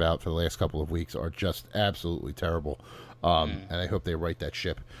talked about for the last couple of weeks, are just absolutely terrible. And I hope they right that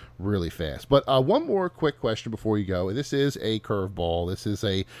ship really fast. But one more quick question before you go. This is a curveball. This is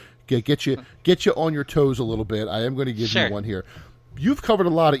a get you on your toes a little bit. I am going to give you one here. You've covered a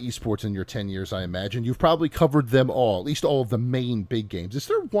lot of esports in your 10 years, I imagine. You've probably covered them all, at least all of the main big games. Is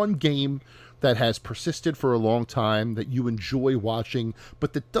there one game that has persisted for a long time that you enjoy watching,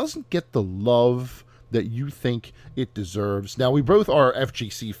 but that doesn't get the love that you think it deserves? Now, we both are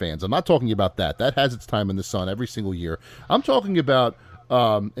FGC fans. I'm not talking about that. That has its time in the sun every single year. I'm talking about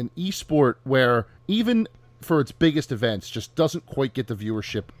an esport where even for its biggest events just doesn't quite get the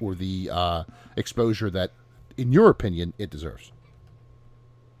viewership or the exposure that, in your opinion, it deserves.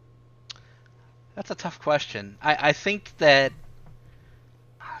 That's a tough question. I think that...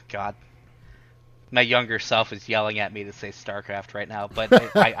 Oh, God. My younger self is yelling at me to say StarCraft right now, but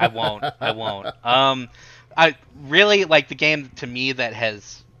I won't. I won't. I really, the game to me that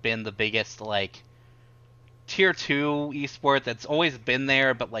has been the biggest, Tier 2 esport that's always been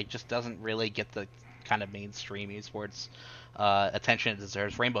there, but, just doesn't really get the kind of mainstream esports attention it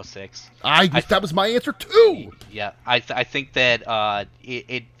deserves, Rainbow Six. That was my answer, too! Yeah, I think that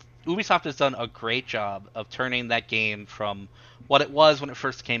Ubisoft has done a great job of turning that game from what it was when it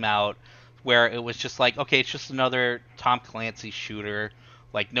first came out, where it was just okay, it's just another Tom Clancy shooter,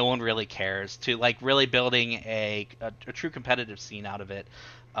 no one really cares, to really building a true competitive scene out of it.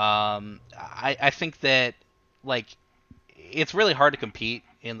 I think that it's really hard to compete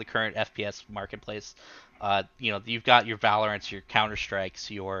in the current FPS marketplace. You've got your Valorants, your Counter-Strikes,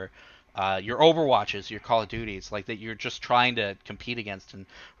 your Overwatches, your Call of Duties, that you're just trying to compete against. And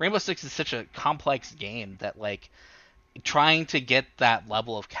Rainbow Six is such a complex game that trying to get that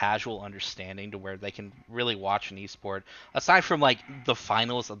level of casual understanding to where they can really watch an esport, aside from the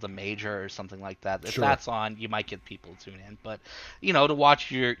finals of the major or something like that, if that's on, you might get people to tune in. But to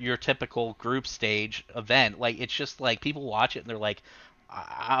watch your typical group stage event, it's just people watch it and they're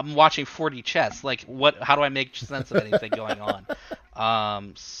I'm watching 4D chess. How do I make sense of anything going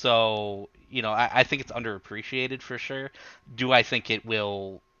on? So I think it's underappreciated for sure. Do I think it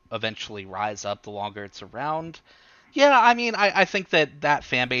will eventually rise up the longer it's around? Yeah, I mean, I think that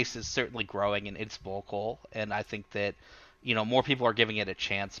fan base is certainly growing and it's vocal, and I think that more people are giving it a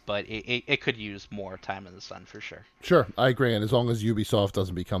chance, but it could use more time in the sun for sure. Sure, I agree, and as long as Ubisoft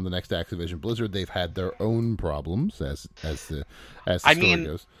doesn't become the next Activision Blizzard, they've had their own problems as the story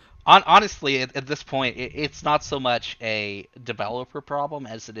goes. Honestly, at this point, it's not so much a developer problem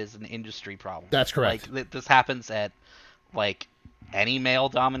as it is an industry problem. That's correct. This happens at any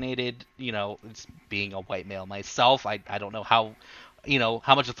male-dominated, it's being a white male myself. I don't know how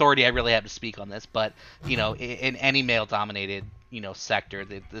how much authority I really have to speak on this, but in any male-dominated sector,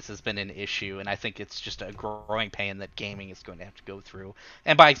 this has been an issue, and I think it's just a growing pain that gaming is going to have to go through,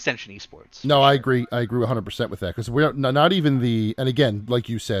 and by extension, esports. No, I agree 100% with that, because we're not even and again, like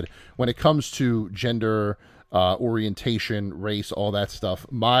you said, when it comes to gender, orientation, race, all that stuff,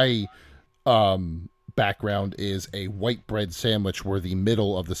 my background is a white bread sandwich where the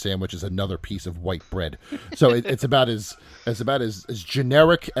middle of the sandwich is another piece of white bread. So it's about as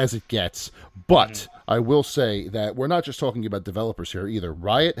generic as it gets. But I will say that we're not just talking about developers here either.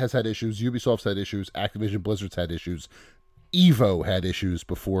 Riot has had issues, Ubisoft's had issues, Activision Blizzard's had issues, Evo had issues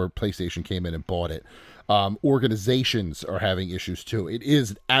before PlayStation came in and bought it. Organizations are having issues too. It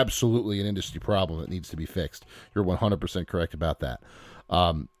is absolutely an industry problem that needs to be fixed. You're 100% correct about that.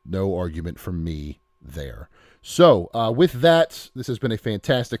 No argument from me there. So with that, this has been a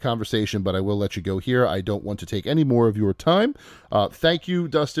fantastic conversation, but I will let you go here. I don't want to take any more of your time. Thank you,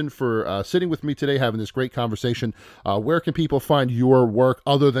 Dustin, for sitting with me today, having this great conversation. Where can people find your work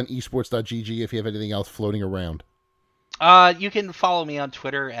other than esports.gg if you have anything else floating around? You can follow me on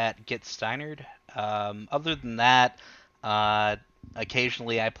Twitter at GetSteinerd. Other than that,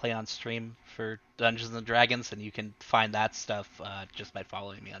 occasionally I play on stream for Dungeons and Dragons, and you can find that stuff just by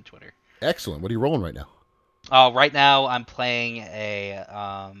following me on Twitter. Excellent. What are you rolling right now? Right now I'm playing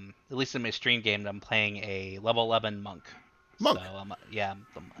at least in my stream game, I'm playing a level 11 monk. So, yeah,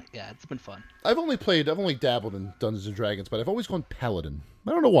 it's been fun. I've only dabbled in Dungeons and Dragons, but I've always gone Paladin.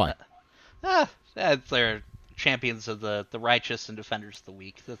 I don't know why. They're champions of the righteous and defenders of the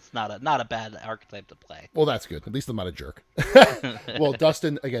weak. That's not a bad archetype to play. Well, that's good. At least I'm not a jerk. Well,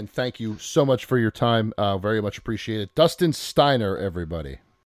 Dustin, again, thank you so much for your time. Very much appreciated. Dustin Steiner, everybody.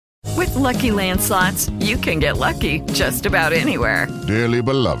 With Lucky Land Slots, you can get lucky just about anywhere. Dearly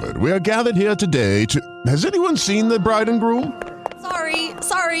beloved, we are gathered here today to... Has anyone seen the bride and groom?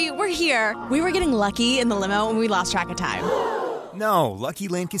 Sorry, we're here. We were getting lucky in the limo and we lost track of time. No, Lucky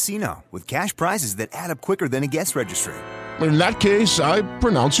Land Casino, with cash prizes that add up quicker than a guest registry. In that case, I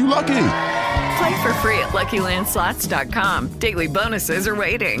pronounce you lucky. Play for free at LuckyLandSlots.com. Daily bonuses are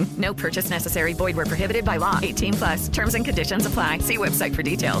waiting. No purchase necessary. Void where prohibited by law. 18+. Terms and conditions apply. See website for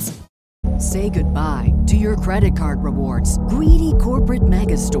details. Say goodbye to your credit card rewards. Greedy corporate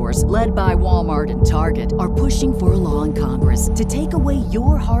mega stores, led by Walmart and Target, are pushing for a law in Congress to take away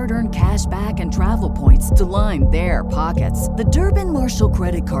your hard-earned cash back and travel points to line their pockets. The Durbin-Marshall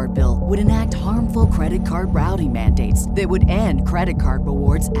credit card bill would enact harmful credit card routing mandates that would end credit card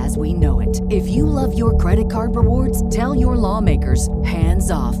rewards as we know it. If you love your credit card rewards, tell your lawmakers, hands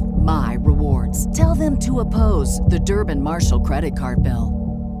off my rewards. Tell them to oppose the Durbin-Marshall credit card bill.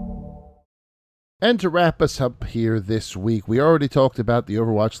 And to wrap us up here this week, we already talked about the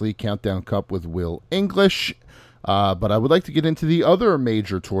Overwatch League Countdown Cup with Will English, but I would like to get into the other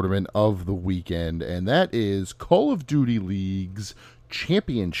major tournament of the weekend, and that is Call of Duty League's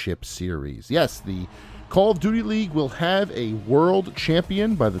Championship Series. Yes, the Call of Duty League will have a world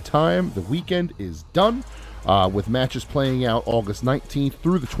champion by the time the weekend is done, with matches playing out August 19th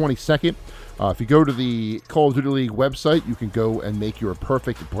through the 22nd. If you go to the Call of Duty League website, you can go and make your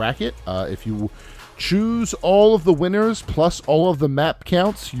perfect bracket. If you choose all of the winners plus all of the map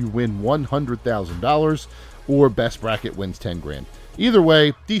counts, you win $100,000, or best bracket wins $10,000. Either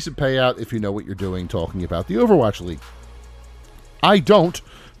way, decent payout if you know what you're doing, talking about the Overwatch League. I don't,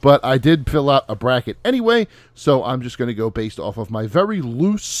 but I did fill out a bracket anyway, so I'm just going to go based off of my very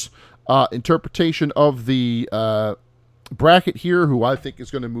loose interpretation of the bracket here, who I think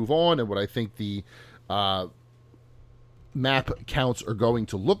is going to move on, and what I think the map counts are going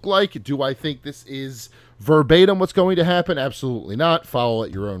to look like. Do I think this is verbatim what's going to happen? Absolutely not. Follow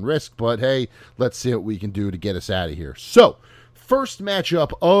at your own risk, but hey, let's see what we can do to get us out of here. So, first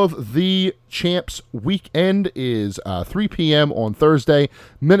matchup of the Champs weekend is 3 p.m. on Thursday,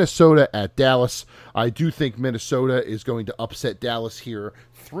 Minnesota at Dallas. I do think Minnesota is going to upset Dallas here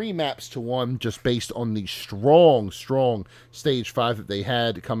 3-1, just based on the strong Stage 5 that they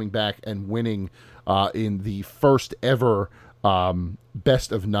had, coming back and winning in the first ever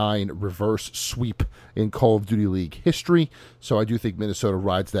best of 9 reverse sweep in Call of Duty League history. So I do think Minnesota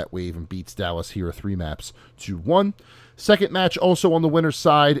rides that wave and beats Dallas here 3-1. Second match, also on the winner's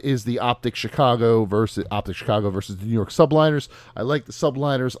side, is the Optic Chicago versus the New York Subliners. I like the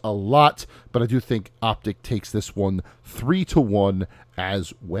Subliners a lot, but I do think Optic takes this one 3-1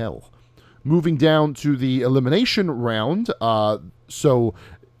 as well. Moving down to the elimination round, so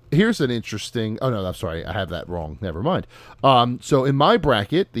here's an interesting. Oh no, I'm sorry, I have that wrong. Never mind. So in my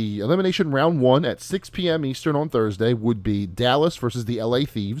bracket, the elimination round 1 at 6 p.m. Eastern on Thursday would be Dallas versus the LA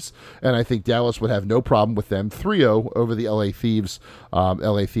Thieves, and I think Dallas would have no problem with them 3-0 over the LA Thieves.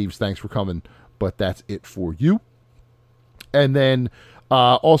 LA Thieves, thanks for coming, but that's it for you. And then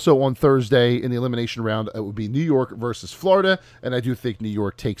also on Thursday in the elimination round, it would be New York versus Florida, and I do think New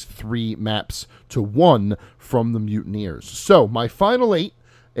York takes 3-1 from the Mutineers. So my final 8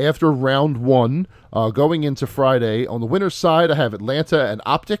 after round 1, going into Friday, on the winner's side, I have Atlanta and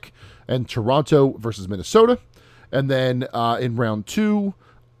Optic, and Toronto versus Minnesota. And then in round 2,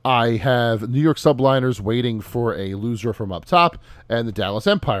 I have New York Subliners waiting for a loser from up top, and the Dallas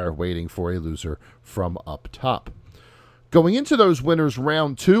Empire waiting for a loser from up top. Going into those winners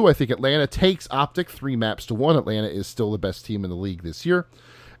round 2, I think Atlanta takes Optic 3-1. Atlanta is still the best team in the league this year.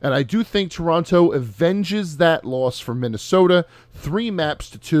 And I do think Toronto avenges that loss from Minnesota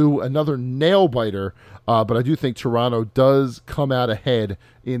 3-2, another nail-biter. But I do think Toronto does come out ahead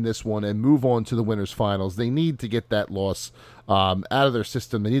in this one and move on to the winners finals. They need to get that loss out of their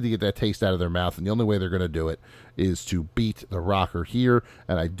system. They need to get that taste out of their mouth. And the only way they're going to do it is to beat the Rocker here.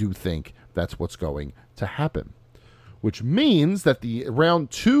 And I do think that's what's going to happen. Which means that the round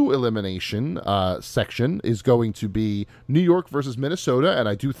 2 elimination section is going to be New York versus Minnesota, and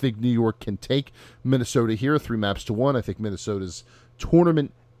I do think New York can take Minnesota here 3-1. I think Minnesota's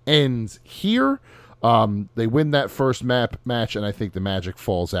tournament ends here. They win that first match, and I think the magic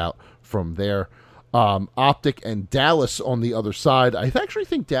falls out from there. Optic and Dallas on the other side. I actually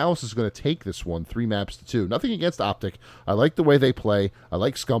think Dallas is going to take this one 3-2. Nothing against Optic. I like the way they play. I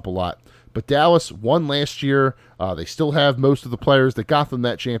like Scump a lot. But Dallas won last year. They still have most of the players that got them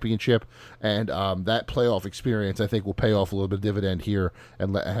that championship. And that playoff experience, I think, will pay off a little bit of dividend here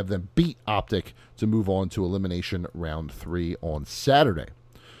and have them beat Optic to move on to elimination round 3 on Saturday.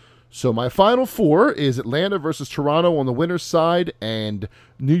 So my final 4 is Atlanta versus Toronto on the winner's side and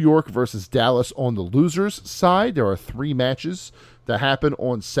New York versus Dallas on the loser's side. There are 3 matches that happen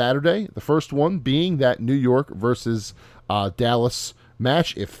on Saturday. The first one being that New York versus Dallas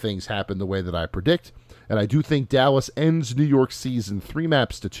match if things happen the way that I predict. And I do think Dallas ends New York's season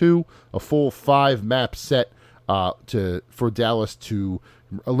 3-2, a full 5-map set for Dallas to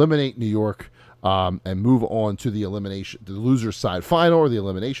eliminate New York and move on to the loser's side final or the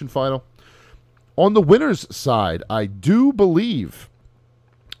elimination final. On the winner's side, I do believe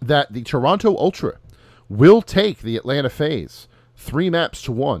that the Toronto Ultra will take the Atlanta FaZe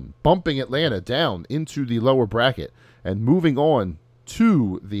 3-1, bumping Atlanta down into the lower bracket and moving on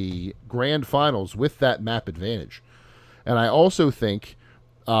to the grand finals with that map advantage. And I also think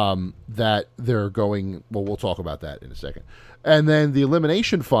that they're going, well, we'll talk about that in a second. And then the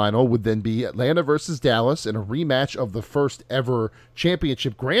elimination final would then be Atlanta versus Dallas in a rematch of the first ever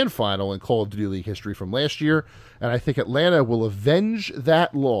championship grand final in Call of Duty League history from last year. And I think Atlanta will avenge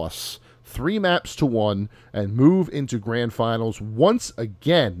that loss 3-1 and move into grand finals once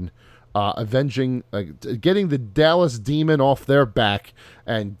again, avenging, getting the Dallas Demon off their back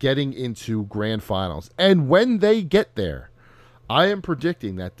and getting into grand finals. And when they get there, I am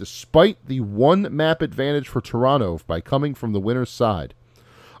predicting that despite the 1-map advantage for Toronto by coming from the winner's side,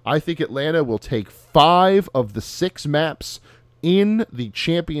 I think Atlanta will take 5 of the 6 maps in the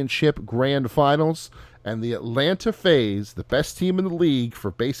championship grand finals, and the Atlanta FaZe, the best team in the league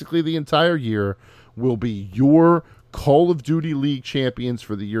for basically the entire year, will be your Call of Duty League champions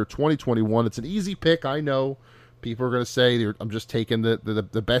for the year 2021. It's an easy pick, I know. People are going to say I'm just taking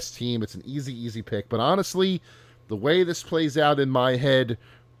the best team. It's an easy pick. But honestly, the way this plays out in my head,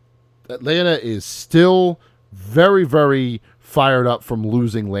 Atlanta is still very, very fired up from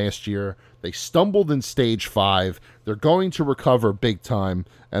losing last year. They stumbled in Stage 5. They're going to recover big time,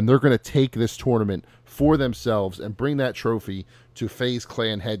 and they're going to take this tournament for themselves and bring that trophy to FaZe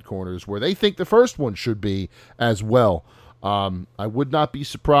Clan headquarters, where they think the first one should be as well. I would not be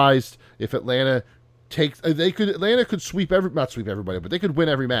surprised if Atlanta Atlanta could sweep not sweep everybody, but they could win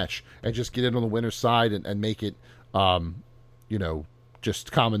every match and just get in on the winner's side and make it,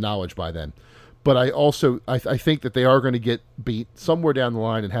 just common knowledge by then. But I think that they are going to get beat somewhere down the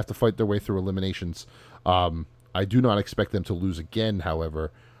line and have to fight their way through eliminations. I do not expect them to lose again,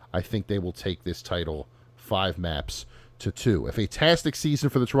 however. I think they will take this title 5-2. A fantastic season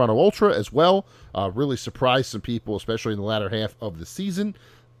for the Toronto Ultra as well. Really surprised some people, especially in the latter half of the season.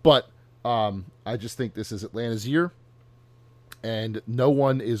 But I just think this is Atlanta's year, and no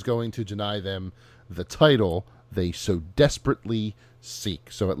one is going to deny them the title they so desperately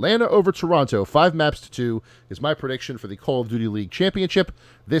seek. So Atlanta over Toronto, 5-2 is my prediction for the Call of Duty League Championship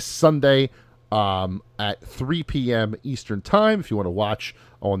this Sunday at 3 p.m. Eastern Time. If you want to watch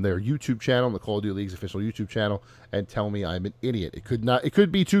on their YouTube channel, the Call of Duty League's official YouTube channel, and tell me I'm an idiot. It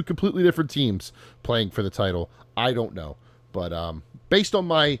could be two completely different teams playing for the title. I don't know. But based on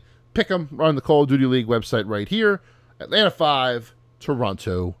my pick'em on the Call of Duty League website right here, Atlanta 5,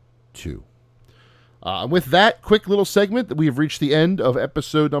 Toronto 2. With that quick little segment, that we have reached the end of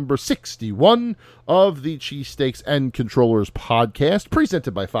episode number 61 of the Cheesesteaks and Controllers podcast,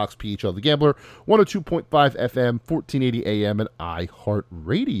 presented by Fox PHL The Gambler, 102.5 FM, 1480 AM, and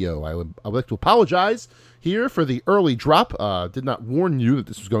iHeartRadio. I would like to apologize here for the early drop. Did not warn you that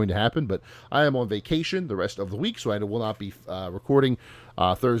this was going to happen, but I am on vacation the rest of the week, so I will not be recording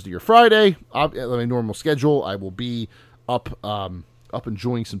Thursday or Friday. On my normal schedule, I will be up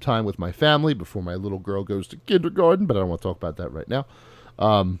enjoying some time with my family before my little girl goes to kindergarten, but I don't want to talk about that right now.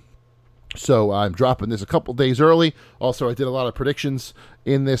 So I'm dropping this a couple days early. Also, I did a lot of predictions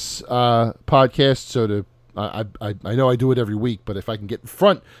in this podcast, so I know I do it every week, but if I can get in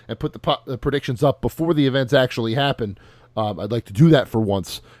front and put the predictions up before the events actually happen, I'd like to do that for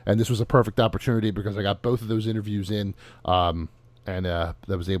once. And this was a perfect opportunity because I got both of those interviews in, and I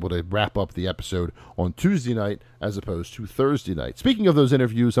was able to wrap up the episode on Tuesday night as opposed to Thursday night. Speaking of those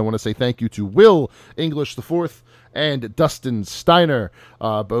interviews, I want to say thank you to Will English IV and Dustin Steiner.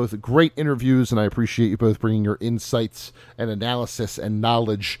 Both great interviews, and I appreciate you both bringing your insights and analysis and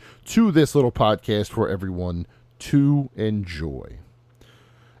knowledge to this little podcast for everyone to enjoy.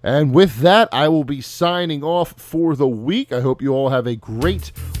 And with that, I will be signing off for the week. I hope you all have a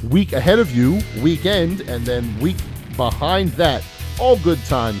great week ahead of you, weekend, and then week behind that. All good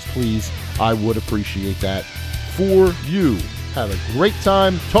times, please. I would appreciate that for you. Have a great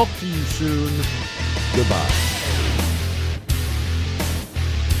time. Talk to you soon. Goodbye.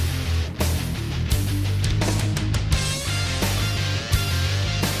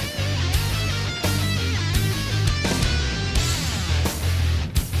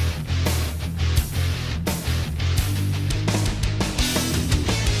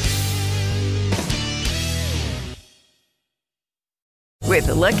 With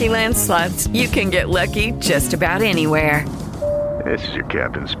the Lucky Land Slots, you can get lucky just about anywhere. This is your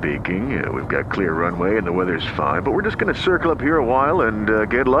captain speaking. We've got clear runway and the weather's fine, but we're just going to circle up here a while and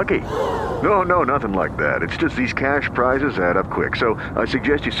get lucky. No, nothing like that. It's just these cash prizes add up quick. So I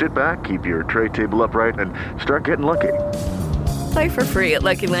suggest you sit back, keep your tray table upright, and start getting lucky. Play for free at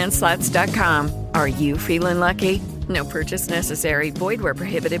LuckyLandSlots.com. Are you feeling lucky? No purchase necessary. Void where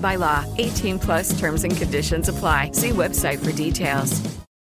prohibited by law. 18+ terms and conditions apply. See website for details.